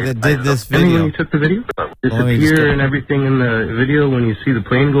guy that did this video. When you took the video? Disappear and everything in the video when you see the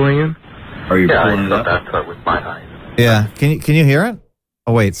plane going in? Are you pulling I it saw up? that with my eyes. Yeah. Can you hear it?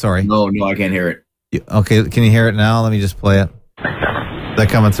 Oh, wait, sorry. No, I can't hear it. Okay, can you hear it now? Let me just play it. Is that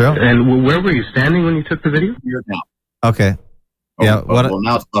coming through? And where were you standing when you took the video? Hear it now. Okay. Yeah. Well,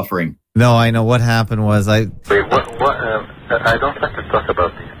 now it's buffering. No, I know what happened was Wait, what? I don't like to talk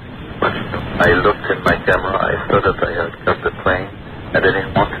about this. But I looked in my camera. I saw that I had got the plane. I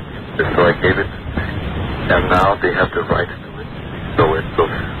didn't want it, so I gave it. And now they have the right to it. So it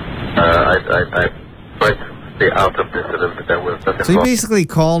looks. I tried to stay out of this a little bit. So he basically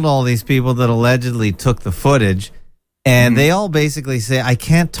called all these people that allegedly took the footage, and they all basically say, I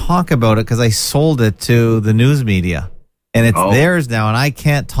can't talk about it because I sold it to the news media. and it's theirs now, and I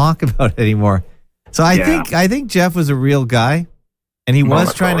can't talk about it anymore. So I think Jeff was a real guy, and he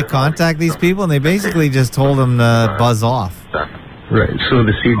was trying to contact these people, and they basically just told him to buzz off. Right. So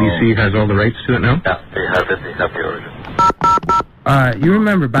the CBC has all the rights to it now? Yeah, they have it. They have the origin. You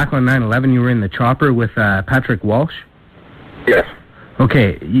remember back on 9/11, you were in the chopper with Patrick Walsh? Yes.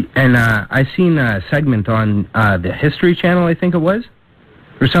 Okay, and I seen a segment on the History Channel, I think it was,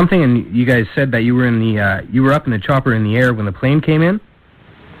 or something, and you guys said that you were in the you were up in the chopper in the air when the plane came in.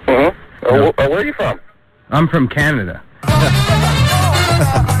 Where are you from? I'm from Canada.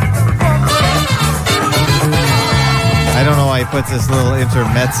 I don't know why he puts this little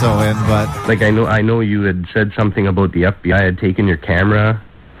intermezzo in, but like I know you had said something about the FBI had taken your camera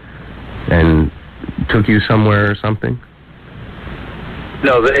and took you somewhere or something.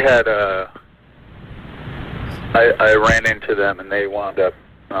 No, they had. I ran into them and they wound up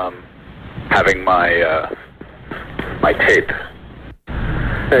having my my tape.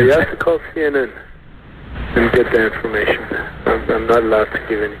 Hey, you have to call CNN and get the information. I'm not allowed to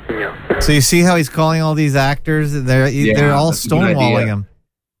give anything else. So you see how he's calling all these actors? They're all stonewalling him.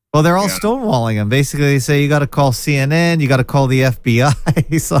 Well, they're all stonewalling him. Basically, they say you got to call CNN, you got to call the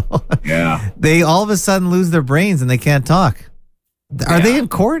FBI. So they all of a sudden lose their brains and they can't talk. Are they in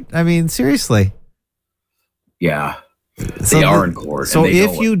court? I mean, seriously. Yeah, they are in court. So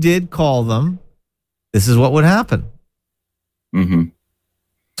if you did call them, this is what would happen. Mm-hmm.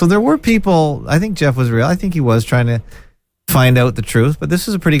 So there were people, I think Jeff was real. I think he was trying to find out the truth, but this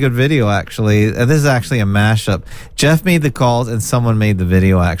is a pretty good video, actually. This is actually a mashup. Jeff made the calls and someone made the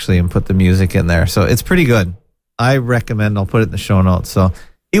video, actually, and put the music in there. So it's pretty good. I recommend, I'll put it in the show notes. So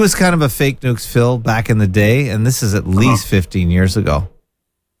he was kind of a fake nukes Phil back in the day, and this is at least 15 years ago.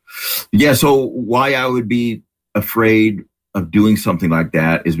 Yeah, so why I would be afraid of doing something like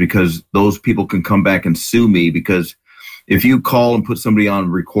that is because those people can come back and sue me, because if you call and put somebody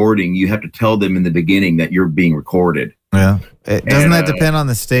on recording, you have to tell them in the beginning that you're being recorded. Yeah. Doesn't that depend on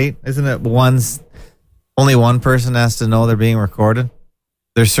the state? Isn't it only one person has to know they're being recorded?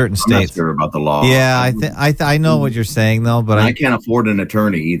 There's certain states. I'm not sure about the law. Yeah, I know what you're saying, though, but I can't afford an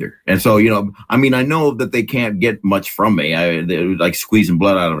attorney either. And so, I mean, I know that they can't get much from me. They're like squeezing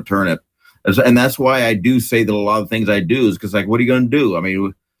blood out of a turnip. And that's why I do say that a lot of things I do is because, like, what are you going to do? I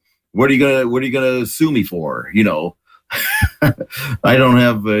mean, what are you going to sue me for? I don't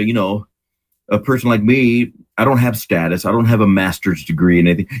have, a person like me. I don't have status. I don't have a master's degree in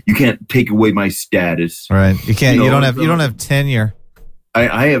anything. You can't take away my status. Right. You can't. You don't have tenure.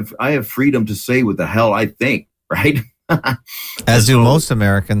 I have freedom to say what the hell I think. Right. As do most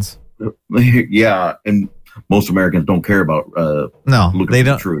Americans. Yeah, and most Americans don't care about they don't.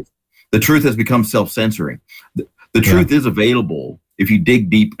 The truth. The truth has become self-censoring. The truth is available if you dig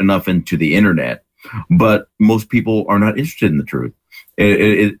deep enough into the internet, but most people are not interested in the truth.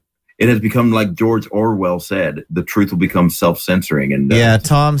 It has become, like George Orwell said, the truth will become self-censoring. And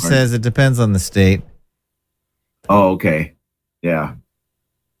Tom says it depends on the state. Oh, okay. Yeah.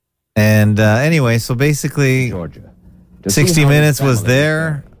 And anyway, so basically, Georgia. 60 Minutes was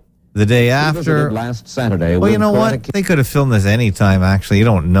there the day after. Last Saturday. Well, you know what? They could have filmed this anytime, actually. You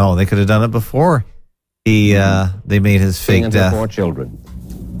don't know. They could have done it before they made his fake death. 4 children.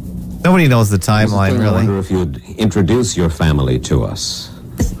 Nobody knows the timeline, really. I wonder if you'd introduce your family to us.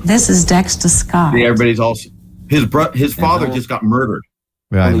 This is Dexter Scott. Yeah, everybody's also his father just got murdered.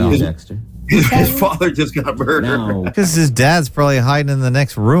 Yeah, I know. Dexter. His father just got murdered. Because his dad's probably hiding in the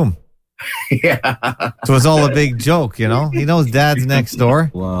next room. Yeah. So it's all a big joke, He knows dad's next door.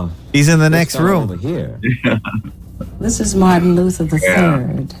 Well, he's in the next room. Over here. This is Martin Luther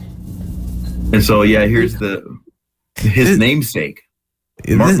III. And so, here's his namesake,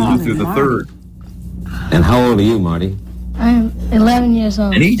 Martin Luther III. And how old are you, Marty? I'm 11 years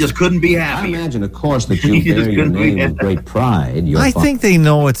old. And he just couldn't be happy. I imagine, of course, that you bear your name with great pride. I think they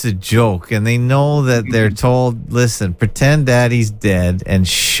know it's a joke, and they know that they're told, listen, pretend daddy's dead and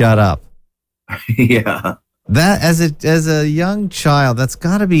shut up. Yeah. That, as a young child, that's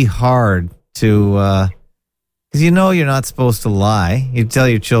got to be hard to, because you're not supposed to lie. You tell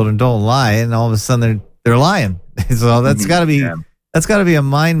your children don't lie, and all of a sudden they're lying. So that's got to be a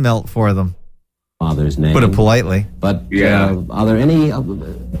mind melt for them. Father's name. Put it politely. But are there any I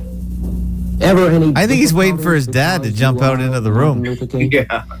think he's waiting for his dad to jump out into the room.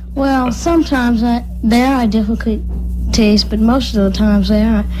 Yeah. Well, sometimes there are difficulties, but most of the times they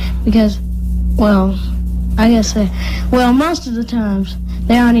aren't, because, most of the times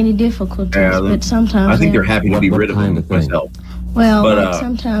there aren't any difficulties, but sometimes I think they're happy to be rid of him myself. Well, but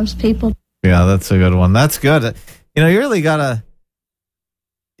sometimes people. Yeah, that's a good one. That's good. You really gotta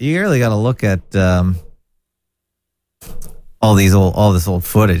look at all this old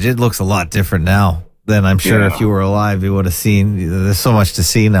footage. It looks a lot different now than I'm sure if you were alive, you would have seen. There's so much to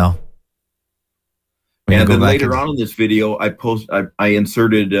see now. And then later on in this video, I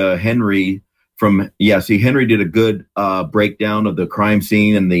inserted Henry Henry did a good breakdown of the crime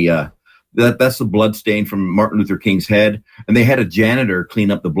scene and that's the blood stain from Martin Luther King's head. And they had a janitor clean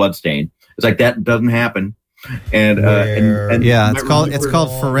up the blood stain. It's like, that doesn't happen. And it's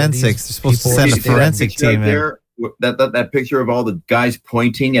called forensics. They're supposed to send a forensic team in. That picture of all the guys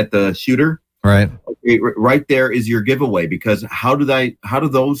pointing at the shooter. Right. Right there is your giveaway, because how do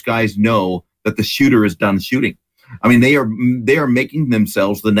those guys know that the shooter is done shooting? I mean, they are making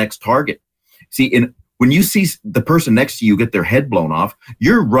themselves the next target. See, when you see the person next to you get their head blown off,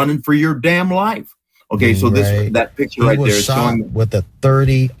 you're running for your damn life. Okay, so that picture right there is showing with a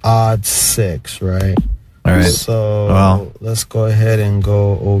 30-06, right? All right. So let's go ahead and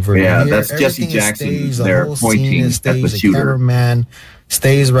go over here. Yeah, that's Jesse Jackson. They're pointing at the shooter. The cameraman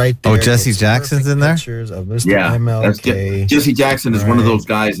stays right there. Oh, Jesse Jackson's in there? Of Mr. MLK. Jesse Jackson is one of those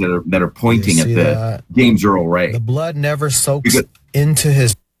guys that are pointing at the James Earl Ray. The blood never soaks into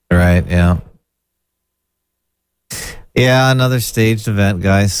his. Right. Yeah. Yeah, another staged event,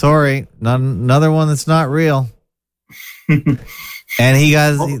 guys. Sorry, another one that's not real. And he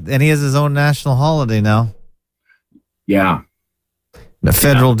has his own national holiday now. Yeah, a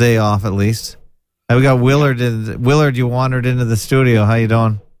federal day off at least. We got Willard. Willard, you wandered into the studio. How you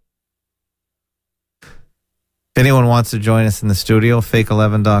doing? If anyone wants to join us in the studio,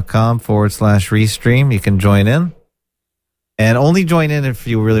 fake11.com/restream. You can join in. And only join in if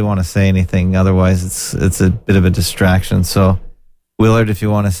you really want to say anything. Otherwise, it's a bit of a distraction. So, Willard, if you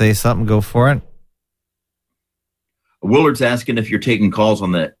want to say something, go for it. Willard's asking if you're taking calls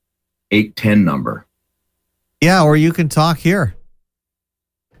on the 810 number. Yeah, or you can talk here.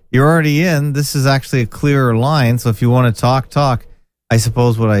 You're already in. This is actually a clearer line. So if you want to talk. I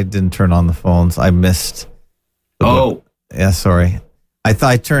suppose what I didn't turn on the phones. I missed. Yeah, sorry. I thought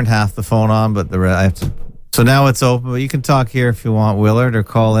I turned half the phone on, but I have to. So now it's open, but you can talk here if you want, Willard, or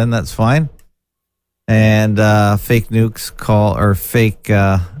call in. That's fine. And fake nukes call or fake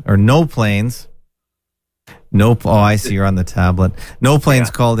or no planes. Nope. Oh, I see you're on the tablet. No planes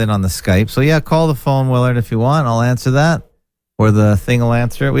called in on the Skype. So yeah, call the phone, Willard, if you want. I'll answer that, or the thing will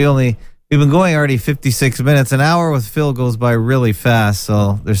answer it. We've been going already 56 minutes. An hour with Phil goes by really fast.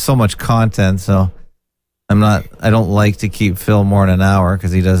 So there's so much content. So I don't like to keep Phil more than an hour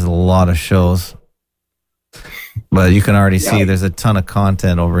because he does a lot of shows. But you can already see there's a ton of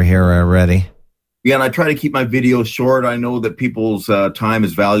content over here already. Yeah, and I try to keep my videos short. I know that people's time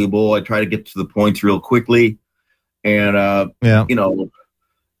is valuable. I try to get to the points real quickly. And, I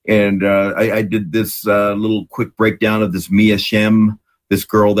did this little quick breakdown of this Mia Shem, this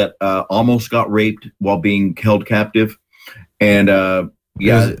girl that almost got raped while being held captive. And,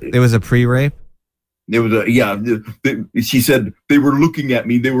 It was a pre-rape? There was she said they were looking at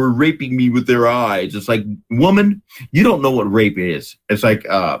me. They were raping me with their eyes. It's like, woman, you don't know what rape is. It's like,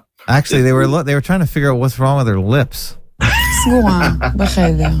 actually, they were trying to figure out what's wrong with their lips. Wow.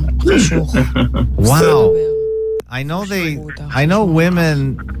 I know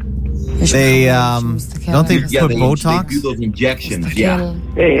women. They don't they put Botox? They do those injections. Yeah.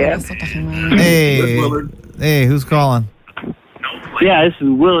 Hey, who's calling? Yeah, this is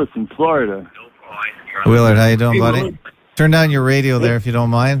Willard from Florida. Willard, how you doing, buddy? Willard. Turn down your radio there if you don't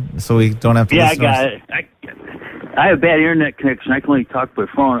mind, so we don't have to listen. Yeah, I got it. I have bad internet connection. I can only talk by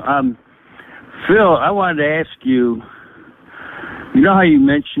phone. Phil, I wanted to ask you, you know how you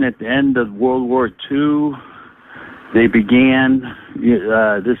mentioned at the end of World War II, they began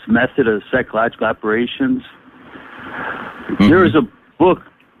this method of psychological operations? Mm-hmm. There was a book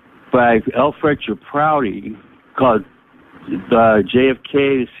by Alfred Prouty called JFK,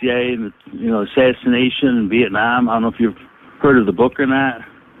 the CIA, and assassination in Vietnam. I don't know if you've heard of the book or not.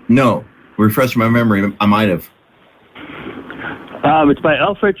 No, refresh my memory. I might have. It's by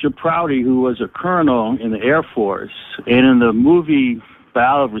Alfred Prouty, who was a colonel in the Air Force, and in the movie by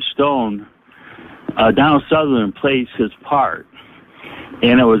Oliver Stone, Donald Sutherland plays his part,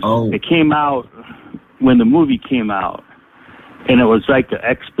 and it came out when the movie came out, and it was like an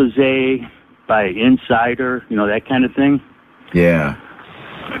expose by Insider, that kind of thing. Yeah.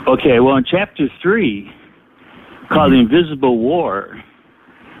 Okay, well, in Chapter 3, called The Invisible War,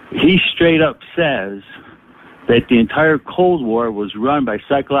 he straight up says that the entire Cold War was run by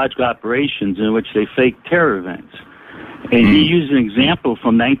psychological operations in which they faked terror events. And he used an example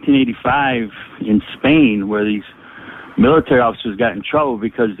from 1985 in Spain where these military officers got in trouble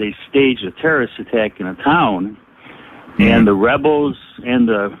because they staged a terrorist attack in a town, and the rebels and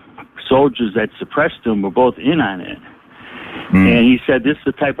the soldiers that suppressed them were both in on it. And he said this is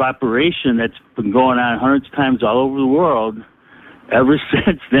the type of operation that's been going on hundreds of times all over the world ever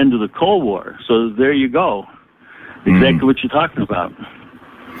since the end of the Cold War. So there you go. Exactly what you're talking about.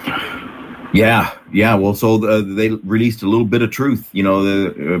 Yeah. Well, so they released a little bit of truth,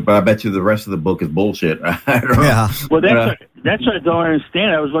 but I bet you the rest of the book is bullshit. I don't know. Yeah. Well, that's what I don't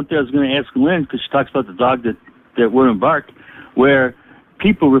understand. That was one thing I was going to ask Lynn, because she talks about the dog that wouldn't bark, where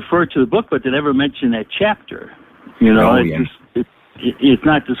people refer to the book, but they never mention that chapter. It's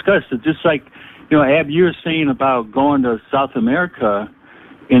not discussed. It's just like, Ab, you were saying about going to South America.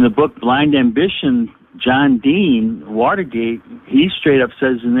 In the book Blind Ambition, John Dean, Watergate, he straight up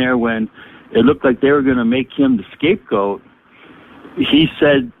says in there, when it looked like they were going to make him the scapegoat, he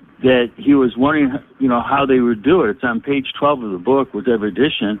said that he was wondering, how they would do it. It's on page 12 of the book, whichever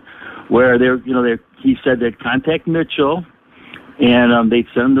edition, where he said they'd contact Mitchell, and they'd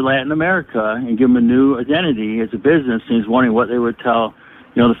send him to Latin America and give him a new identity as a business. And he's wondering what they would tell,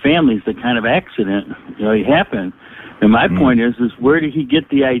 the families, the kind of accident, happened. And my point is where did he get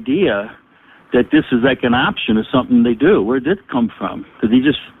the idea that this is like an option or something they do? Where did it come from? Because he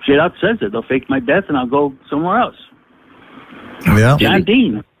just straight out says it. They'll fake my death and I'll go somewhere else. Yeah. John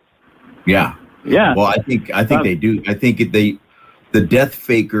Dean. Yeah. Yeah. Well, I think they do. I think the death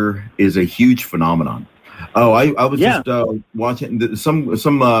faker is a huge phenomenon. Oh, I was just watching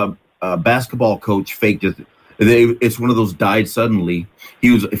some basketball coach faked it. It's one of those died suddenly.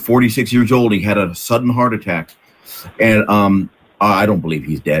 He was 46 years old. He had a sudden heart attack, and I don't believe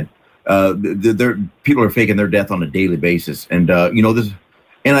he's dead. People are faking their death on a daily basis, and this,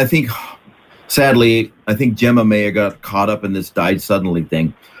 and I think, sadly, Gemma may have got caught up in this died suddenly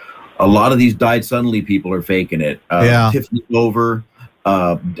thing. A lot of these died suddenly people are faking it. Tiffany Dover,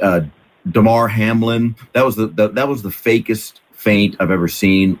 Damar Hamlin. That was the fakest faint I've ever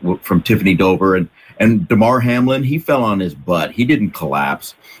seen from Tiffany Dover, and Damar Hamlin. He fell on his butt. He didn't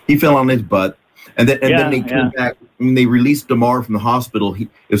collapse. He fell on his butt, and then they came back. When they released Damar from the hospital, it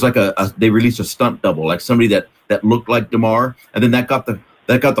was like they released a stunt double, like somebody that looked like Damar, and then that got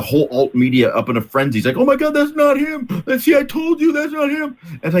the whole alt media up in a frenzy. It's like, oh my God, that's not him. See, I told you that's not him.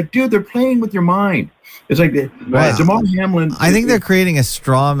 And it's like, dude, they're playing with your mind. It's like Damar Hamlin. I think they're creating a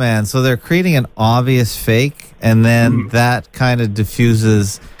straw man. So they're creating an obvious fake, and then that kind of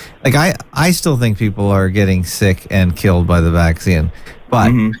diffuses. Like I still think people are getting sick and killed by the vaccine,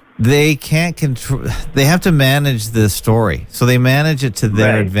 but they can't control. They have to manage the story, so they manage it to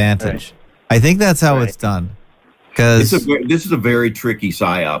their advantage. Right. I think that's how it's done. Because this is a very tricky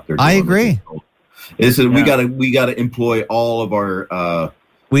psyop. I agree. We gotta employ all of our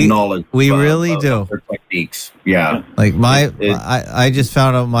knowledge. We really do. Techniques. Yeah. Like I just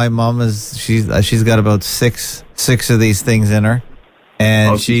found out my mom she's got about six of these things in her,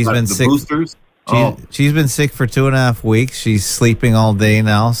 and she's been sick. Boosters? She's been sick for 2.5 weeks. She's sleeping all day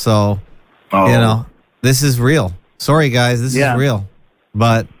now. So this is real. Sorry guys, this is real.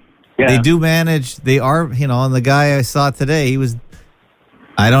 But they do manage. They are, and the guy I saw today, he was.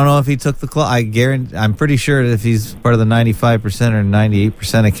 I don't know if he took the claw. I'm pretty sure that if he's part of the 95% or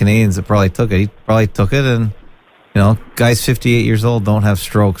 98% of Canadians that probably took it, he probably took it. And guys 58 years old don't have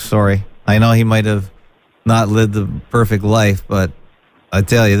strokes. Sorry, I know he might have not lived the perfect life, but I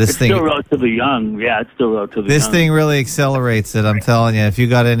tell you, it's still relatively young. Yeah, it's still relatively young. This thing really accelerates it. I'm telling you, if you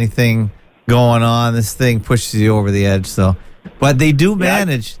got anything going on, this thing pushes you over the edge. So. But they do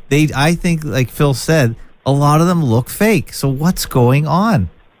manage. I think, like Phil said, a lot of them look fake. So what's going on?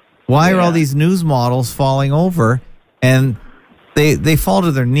 Why are all these news models falling over? And they fall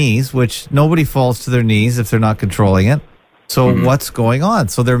to their knees, which nobody falls to their knees if they're not controlling it. So what's going on?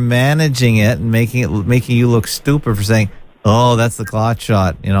 So they're managing it and making you look stupid for saying, "Oh, that's the clot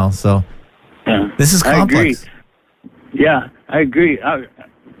shot." So this is complex. I agree. Yeah, I agree.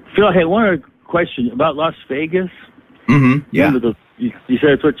 Phil, hey, one other question about Las Vegas. Yeah. You said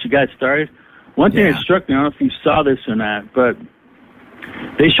it's what you got started. One thing that struck me, I don't know if you saw this or not, but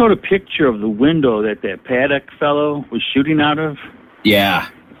they showed a picture of the window that Paddock fellow was shooting out of. Yeah.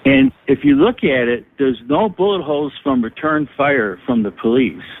 And if you look at it, there's no bullet holes from return fire from the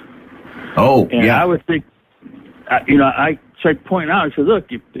police. Oh, and I would think, I tried pointing out, I said, look,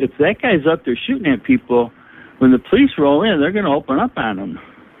 if that guy's up there shooting at people, when the police roll in, they're going to open up on them.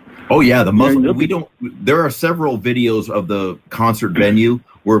 Oh yeah, the muzzle. There are several videos of the concert venue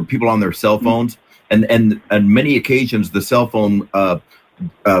where people on their cell phones, and many occasions the cell phone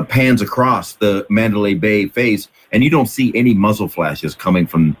pans across the Mandalay Bay face, and you don't see any muzzle flashes coming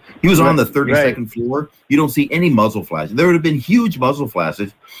from. He was on the 32nd floor. You don't see any muzzle flashes. There would have been huge muzzle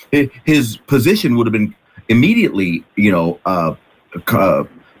flashes. His position would have been immediately,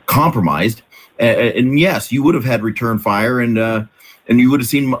 compromised. And yes, you would have had return fire, and you would have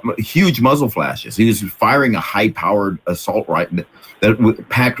seen huge muzzle flashes. He was firing a high-powered assault rifle that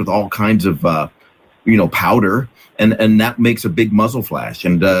packed with all kinds of powder, and that makes a big muzzle flash,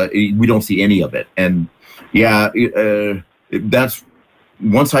 and we don't see any of it. And that's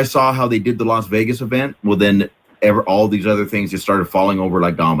once I saw how they did the Las Vegas event. Well, then all these other things just started falling over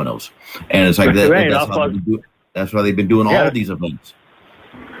like dominoes, and it's like that's why they've been doing all of these events.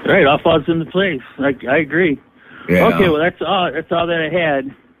 Right, all falls into place. I agree. Yeah. Okay, well that's all that I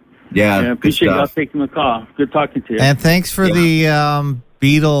had. Yeah, and I appreciate y'all taking the call. Good talking to you. And thanks for the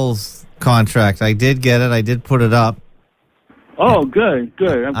Beatles contract. I did get it. I did put it up. Oh, good.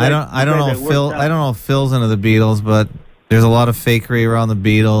 I don't know if Phil's into the Beatles, but there's a lot of fakery around the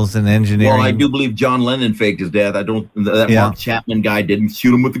Beatles and engineering. Well, I do believe John Lennon faked his death. Mark Chapman guy didn't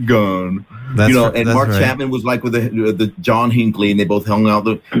shoot him with a gun. Mark Chapman was like with the John Hinckley, and they both hung out.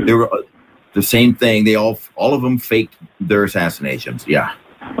 They were the same thing. They all of them faked their assassinations. Yeah.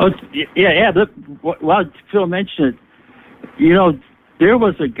 Oh, yeah. But while Phil mentioned it, there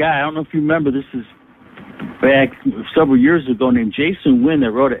was a guy. I don't know if you remember. This is back several years ago, named Jason Wynn,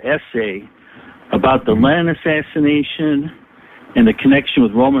 that wrote an essay about the Lennon assassination and the connection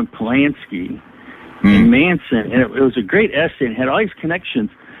with Roman Polanski and Manson. And it was a great essay and had all these connections.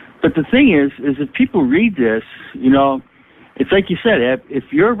 But the thing is if people read this, it's like you said,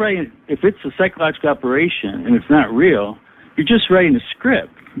 if it's a psychological operation and it's not real, you're just writing a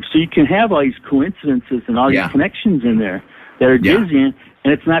script. So you can have all these coincidences and all these connections in there that are dizzying,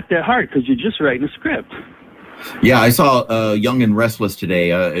 and it's not that hard because you're just writing a script. Yeah, I saw Young and Restless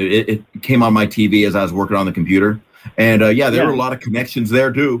today. It came on my TV as I was working on the computer. And there were a lot of connections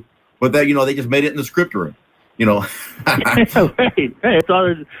there too. But that, they just made it in the script room. Right. That's all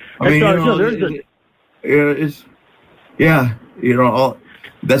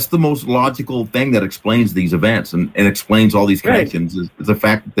that's the most logical thing that explains these events and explains all these connections is the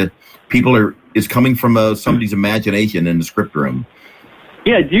fact that is coming from somebody's imagination in the script room.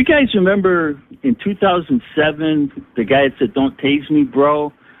 Yeah, do you guys remember in 2007 the guy that said "Don't tase me,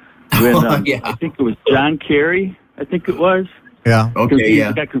 bro"? When I think it was John Kerry. I think it was. Yeah. Okay. He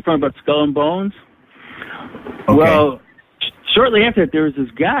got confronted about Skull and Bones. Okay. Well, shortly after that, there was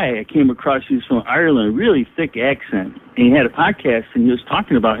this guy I came across. He was from Ireland, a really thick accent, and he had a podcast, and he was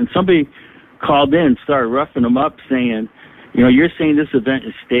talking about it. And somebody called in and started roughing him up, saying, you're saying this event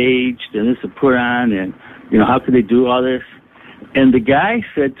is staged and this is put on, and how could they do all this? And the guy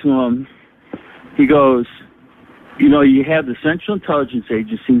said to him, he goes, you have the Central Intelligence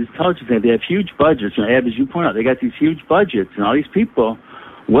Agency, the intelligence agency, they have huge budgets. And as you point out, they got these huge budgets and all these people.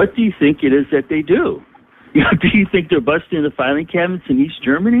 What do you think it is that they do? Do you think they're busting the filing cabinets in East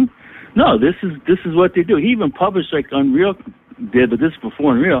Germany? No, this is what they do. He even published, like Unreal did, but this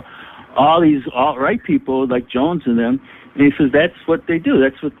before Unreal, all these alt-right people like Jones and them. And he says that's what they do.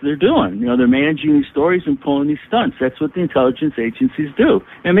 That's what they're doing. They're managing these stories and pulling these stunts. That's what the intelligence agencies do.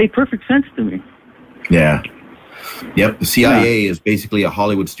 And it made perfect sense to me. Yeah. Yep. The CIA is basically a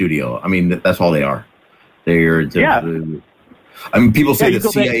Hollywood studio. I mean, that's all they are. They're people say the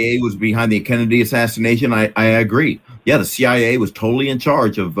CIA was behind the Kennedy assassination. I agree. Yeah, the CIA was totally in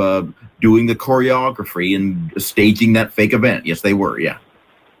charge of doing the choreography and staging that fake event. Yes, they were. Yeah.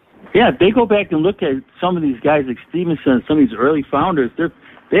 Yeah, if they go back and look at some of these guys like Stevenson, some of these early founders,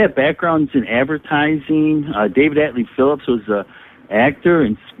 they have backgrounds in advertising. David Atlee Phillips was an actor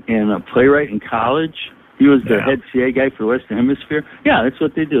and a playwright in college. He was the head CIA guy for the Western Hemisphere. Yeah, that's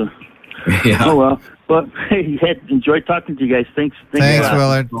what they do. Yeah. Oh, well. But hey, enjoyed talking to you guys. Thanks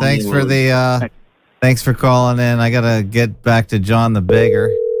Willard. Thanks for calling in. I got to get back to John the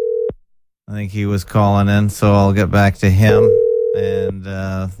Beggar. I think he was calling in, so I'll get back to him. And,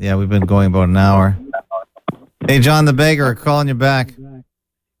 we've been going about an hour. Hey, John the Beggar, calling you back.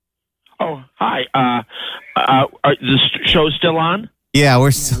 Oh, hi. The show's still on? Yeah,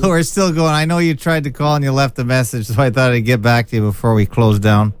 we're still going. I know you tried to call and you left a message, so I thought I'd get back to you before we close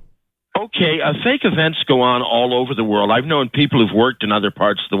down. Okay, fake events go on all over the world. I've known people who've worked in other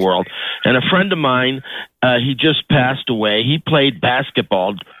parts of the world. And a friend of mine, he just passed away. He played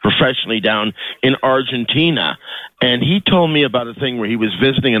basketball professionally down in Argentina. And he told me about a thing where he was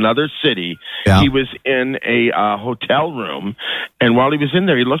visiting another city. Yeah. He was in a hotel room. And while he was in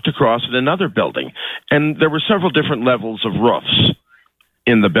there, he looked across at another building. And there were several different levels of roofs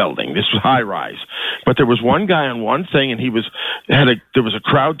in the building. This was high rise, but there was one guy on one thing, and there was a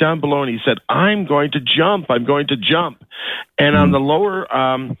crowd down below, and he said, I'm going to jump. And on the lower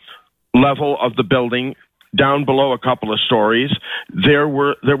level of the building, down below a couple of stories, there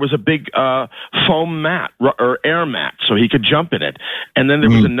was a big foam mat or air mat, so he could jump in it. And then there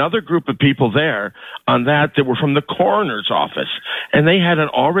was another group of people there on that were from the coroner's office, and they had an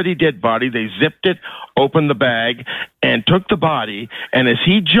already dead body. They zipped it, opened the bag, and took the body. And as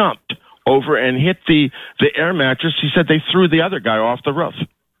he jumped over and hit the air mattress, he said they threw the other guy off the roof.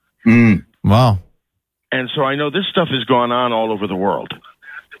 Wow. And so I know this stuff has gone on all over the world.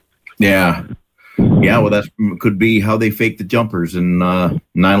 Yeah. Yeah, well, that could be how they faked the jumpers in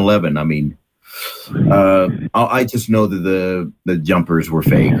 9/11. I mean, I just know that the jumpers were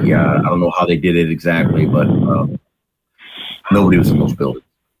fake. Yeah, I don't know how they did it exactly, but nobody was in those buildings.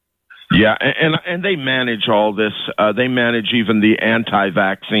 Yeah, and they manage all this. They manage even the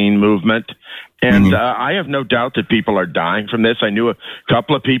anti-vaccine movement. And I have no doubt that people are dying from this. I knew a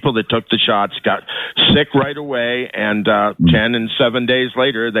couple of people that took the shots, got sick right away, and 10 and 7 days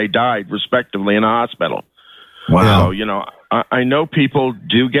later, they died, respectively, in a hospital. Wow. So, I know people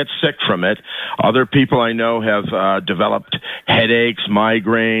do get sick from it. Other people I know have developed headaches,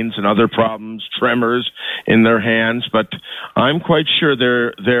 migraines, and other problems, tremors in their hands. But I'm quite sure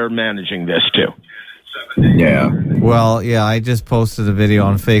they're managing this, too. Yeah. Well, yeah, I just posted a video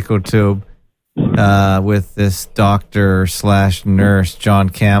on FAK823 with this doctor/nurse, John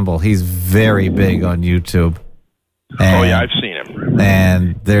Campbell. He's very big on YouTube. And, I've seen him.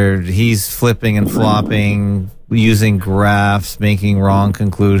 And he's flipping and flopping, using graphs, making wrong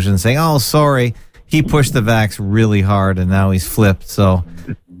conclusions, saying, oh, sorry, he pushed the vax really hard and now he's flipped. So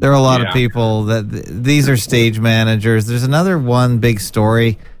there are a lot of people these are stage managers. There's another one big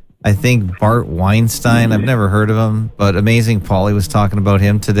story. I think Bart Weinstein, I've never heard of him, but Amazing Paulie was talking about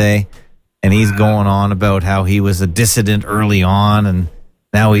him today. And he's going on about how he was a dissident early on, and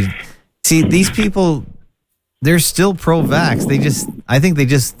now these people, they're still pro-vax. I think they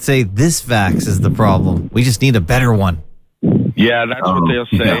just say this vax is the problem. We just need a better one. Yeah, that's what they'll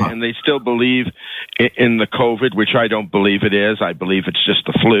say, and they still believe in the COVID, which I don't believe it is. I believe it's just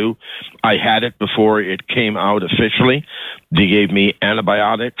the flu. I had it before it came out officially. They gave me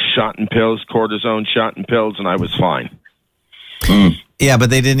antibiotics, shot and pills, cortisone shot and pills, and I was fine. Yeah, but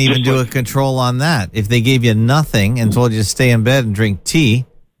they didn't even do a control on that. If they gave you nothing and told you to stay in bed and drink tea,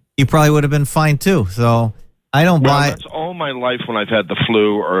 you probably would have been fine too. So I don't buy it. That's all my life when I've had the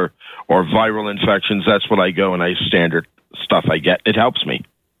flu or viral infections. That's what I go and I standard stuff I get. It helps me.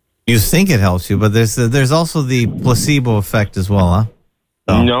 You think it helps you, but there's also the placebo effect as well, huh?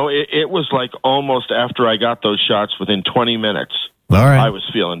 So. No, it was like almost after I got those shots, within 20 minutes, all right, I was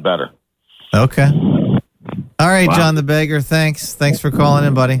feeling better. Okay. All right, wow. John the Beggar, thanks. Thanks for calling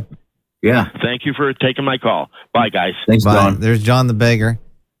in, buddy. Yeah. Thank you for taking my call. Bye, guys. Thanks, Bye. John. There's John the Beggar.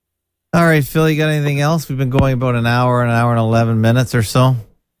 All right, Phil, you got anything else? We've been going about an hour and 11 minutes or so.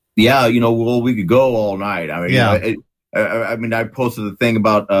 Yeah, we could go all night. I mean, I posted the thing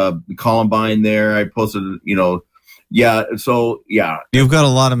about Columbine there. I posted, so, yeah. You've got a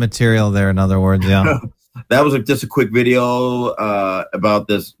lot of material there, in other words, yeah. That was just a quick video about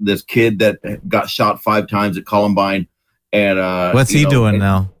this kid that got shot 5 times at Columbine. And what's he doing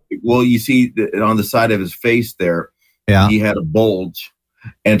now? Well, you see on the side of his face there, he had a bulge.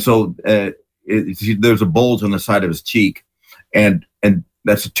 And so there's a bulge on the side of his cheek, and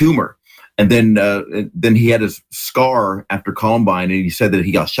that's a tumor. And then he had his scar after Columbine, and he said that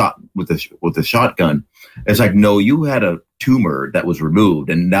he got shot with a shotgun. It's like, no, you had a tumor that was removed,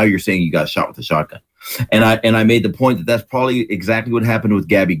 and now you're saying you got shot with a shotgun. And I made the point that that's probably exactly what happened with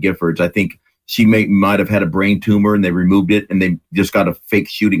Gabby Giffords. I think she might have had a brain tumor, and they removed it, and they just got a fake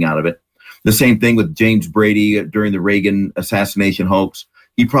shooting out of it. The same thing with James Brady during the Reagan assassination hoax.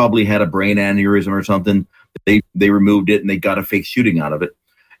 He probably had a brain aneurysm or something. They removed it, and they got a fake shooting out of it.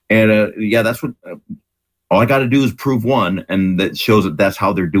 And that's what all I got to do is prove one, and that shows that that's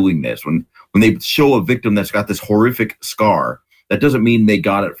how they're doing this. When they show a victim that's got this horrific scar, that doesn't mean they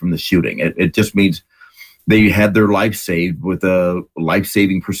got it from the shooting. It just means they had their life saved with a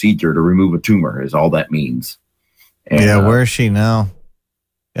life-saving procedure to remove a tumor. Is all that means. And, where is she now?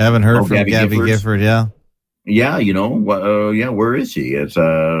 I haven't heard from Gabby Gifford. Yeah. Yeah, where is she? It's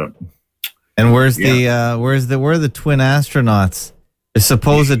and where's where are the twin astronauts? The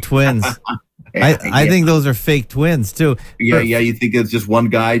supposed twins. I think those are fake twins too. Yeah, you think it's just one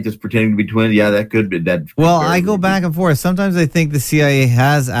guy just pretending to be twins? Yeah, that could be that. Well, I go back and forth. Sometimes I think the CIA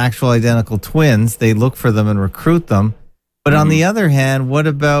has actual identical twins. They look for them and recruit them. But on the other hand, what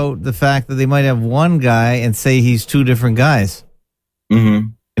about the fact that they might have one guy and say he's 2 different guys? Mm-hmm.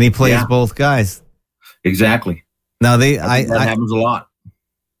 And he plays both guys. Exactly. Now that happens a lot.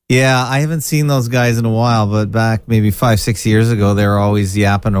 Yeah, I haven't seen those guys in a while, but back maybe 5-6 years ago, they were always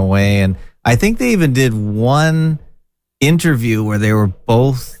yapping away. And I think they even did one interview where they were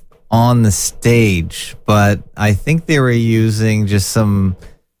both on the stage, but I think they were using just some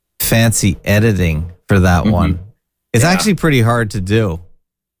fancy editing for that one. It's actually pretty hard to do.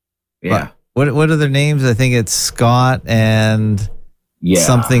 Yeah. But what are their names? I think it's Scott and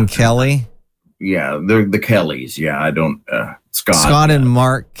something Kelly. Yeah, they're the Kellys. Yeah, I don't Scott and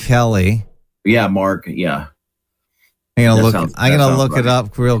Mark Kelly. Yeah, Mark. Yeah. I'm gonna look it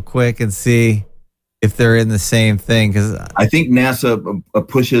up real quick and see if they're in the same thing, because I think NASA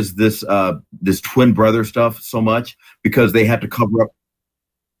pushes this twin brother stuff so much because they had to cover up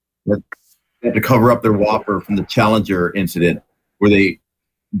their Whopper from the Challenger incident, where the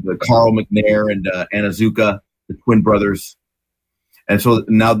Carl McNair and Anazuka, the twin brothers, and so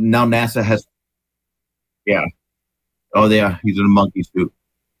now NASA has he's in a monkey suit.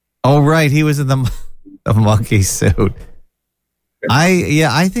 Oh right, he was in the monkey suit.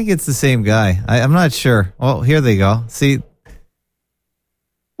 I think it's the same guy. I'm not sure. Well, here they go. See,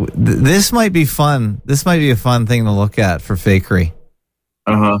 this might be fun. This might be a fun thing to look at for fakery.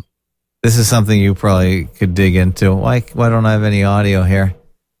 This is something you probably could dig into. Why don't I have any audio here?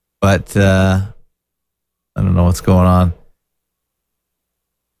 But I don't know what's going on.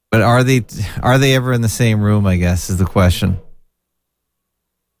 But are they ever in the same room, I guess, is the question.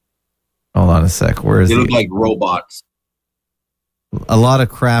 Hold on a sec. Where is they? They look like robots. A lot of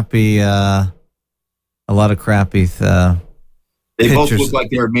crappy they both look like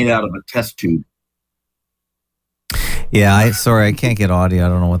they were made out of a test tube. Yeah, I can't get audio. I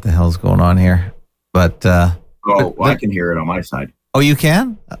don't know what the hell's going on here. But I can hear it on my side. Oh, you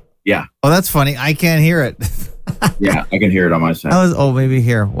can? Yeah. Oh, that's funny. I can't hear it. Yeah, I can hear it on my side. Maybe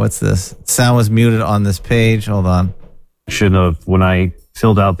here. What's this? Sound was muted on this page. Hold on. Shouldn't have, when I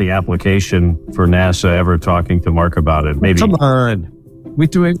filled out the application for NASA, ever talking to Mark about it. Maybe. Come on. I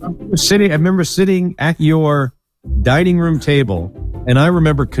remember sitting at your dining room table, and I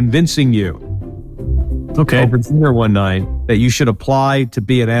remember convincing you over dinner one night that you should apply to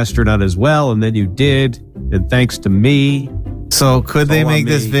be an astronaut as well, and then you did, and thanks to me. So could they make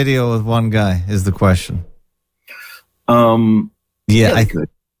this video with one guy is the question. I could.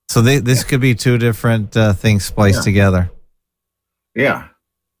 So this could be two different things spliced together. Yeah.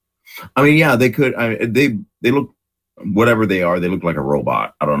 I mean, yeah, they could. They look, whatever they are, they look like a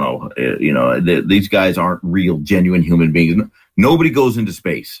robot. I don't know. These guys aren't real, genuine human beings. Nobody goes into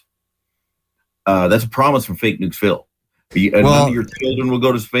space. That's a promise from Fake Nukes Phil. None of your children will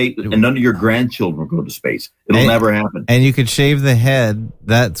go to space, and none of your grandchildren will go to space. It'll never happen. And you could shave the head.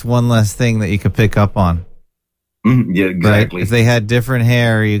 That's one less thing that you could pick up on. Yeah, exactly. Right? If they had different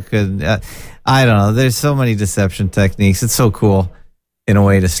hair, you could. I don't know. There's so many deception techniques. It's so cool in a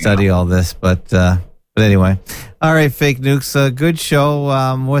way to study all this. But anyway, all right, Fake Nukes. Good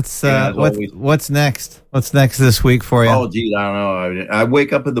show. What's next? What's next this week for you? Oh, geez, I don't know. I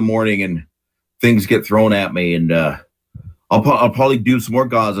wake up in the morning and things get thrown at me, and I'll probably do some more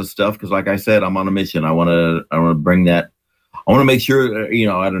Gaza stuff because, like I said, I'm on a mission. I want to bring that. I want to make sure.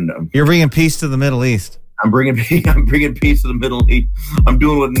 I don't know. You're bringing peace to the Middle East. I'm bringing peace to the Middle East. I'm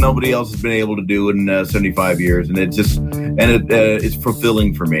doing what nobody else has been able to do in 75 years, and it's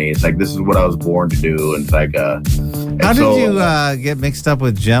fulfilling for me. It's like this is what I was born to do, and it's like. How did you get mixed up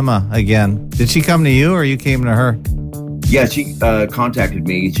with Gemma again? Did she come to you, or you came to her? Yeah, she contacted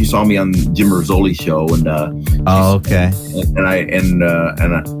me. She saw me on Jim Rizzoli's show, and okay. And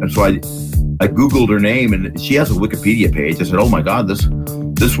so I Googled her name, and she has a Wikipedia page. I said, "Oh my God, this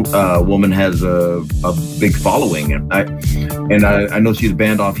woman has a big following," and I know she's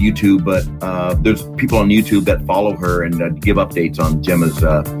banned off YouTube, but there's people on YouTube that follow her and give updates on Gemma's.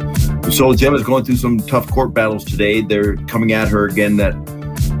 So Gemma's going through some tough court battles today. They're coming at her again. That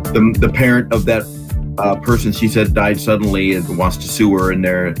the parent of that person she said died suddenly and wants to sue her, and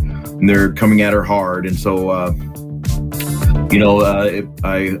they're coming at her hard, and so I'm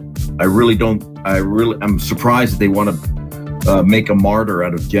surprised that they want to make a martyr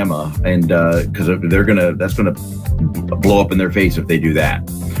out of Gemma, and because that's gonna blow up in their face if they do that.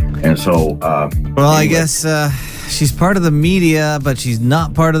 And so I guess she's part of the media, but she's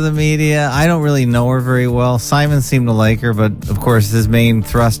not part of the media. I don't really know her very well. Simon seemed to like her, but of course his main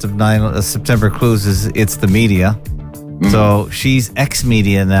thrust of September Clues is it's the media. So she's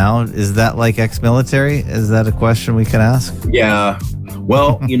ex-media now. Is that like ex-military? Is that a question we can ask? Yeah.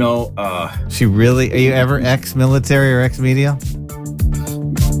 Well, she really? Are you ever ex-military or ex-media?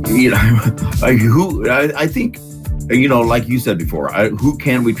 I think, like you said before, who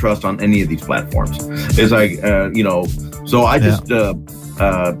can we trust on any of these platforms? It's like, so I just.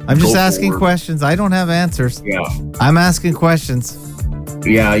 I'm just asking questions. I don't have answers. Yeah. I'm asking questions.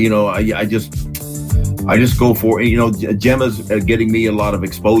 yeah, I just go for it. Gemma's getting me a lot of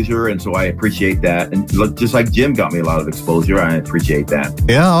exposure, and so I appreciate that. And look, just like Jim got me a lot of exposure, I appreciate that.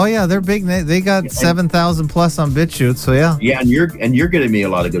 Yeah, oh yeah, they're big. They got 7,000 plus on BitChute, so yeah. Yeah, and you're getting me a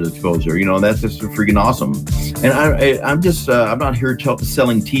lot of good exposure. That's just freaking awesome. And I'm just I'm not here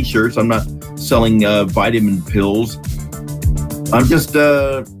selling T-shirts. I'm not selling vitamin pills. I'm just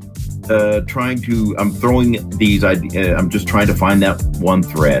I'm throwing these. I'm just trying to find that one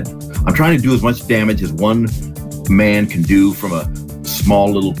thread. I'm trying to do as much damage as one man can do from a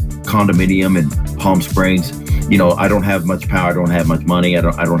small little condominium in Palm Springs. I don't have much power. I don't have much money. I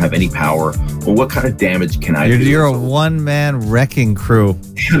don't have any power. Well, what kind of damage can I do? You're a one-man wrecking crew.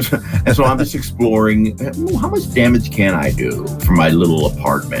 And so I'm just exploring how much damage can I do from my little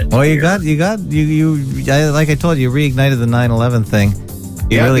apartment. Well, you like I told you, reignited the 9/11 thing.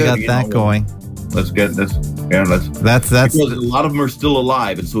 You really got that going. Let's get this. Yeah, that's because a lot of them are still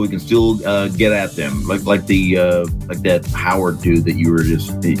alive, and so we can still get at them. Like that Howard dude that you were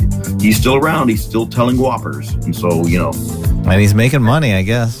he's still around. He's still telling whoppers, and so and he's making money, I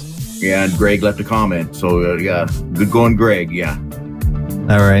guess. Yeah, and Greg left a comment. So yeah, good going, Greg. Yeah.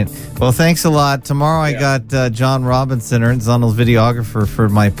 All right. Well, thanks a lot. Tomorrow I got John Robinson, Ernst Zundel's videographer, for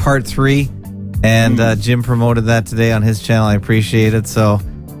my part 3, and Jim promoted that today on his channel. I appreciate it. So.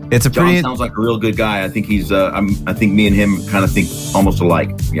 It's John sounds like a real good guy. I think he's. I think me and him kind of think almost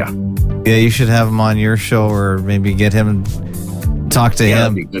alike. Yeah. Yeah, you should have him on your show, or maybe get him and talk to him.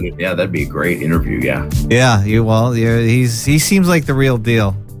 That'd be good. Yeah, that'd be a great interview. Yeah. Yeah. He seems like the real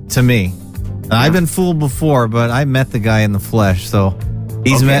deal to me. And I've been fooled before, but I met the guy in the flesh. So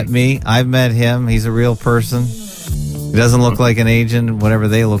he's met me. I've met him. He's a real person. He doesn't look like an agent, whatever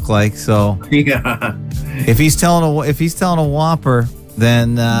they look like. So yeah. If he's telling a whopper,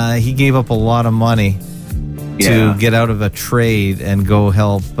 then he gave up a lot of money to get out of a trade and go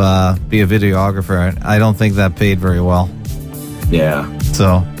help be a videographer. I don't think that paid very well. Yeah.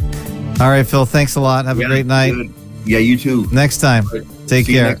 So, all right, Phil, thanks a lot. Have a great night. Good. Yeah, you too. Next time. Right. Take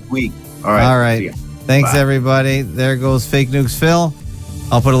See care. You next week. All right. All right. Thanks, everybody. There goes Fake Nukes Phil.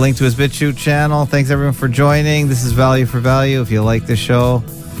 I'll put a link to his BitChute channel. Thanks, everyone, for joining. This is Value for Value. If you like the show,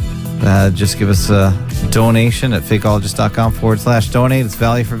 just give us a donation at fakeologist.com/donate. It's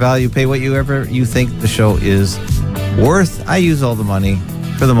value for value. Pay whatever you think the show is worth. I use all the money,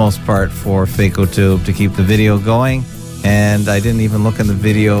 for the most part, for FakeOTube to keep the video going. And I didn't even look in the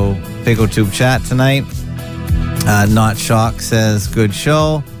video FakeOTube chat tonight. Not Shock says, good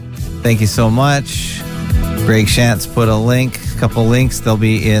show. Thank you so much. Greg Shantz put a couple links. They'll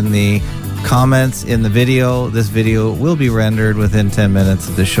be in the comments in the video. This video will be rendered within 10 minutes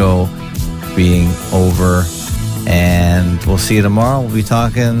of the show being over, and we'll see you tomorrow. We'll be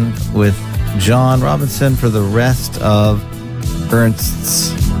talking with John Robinson for the rest of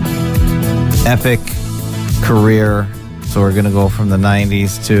Ernst's epic career. So we're going to go from the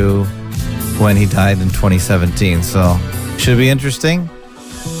 90s to when he died in 2017. So should be interesting,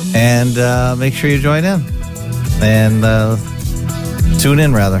 and make sure you join in and tune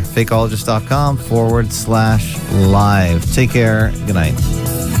in, rather. Fakeologist.com/live. Take care. Good night.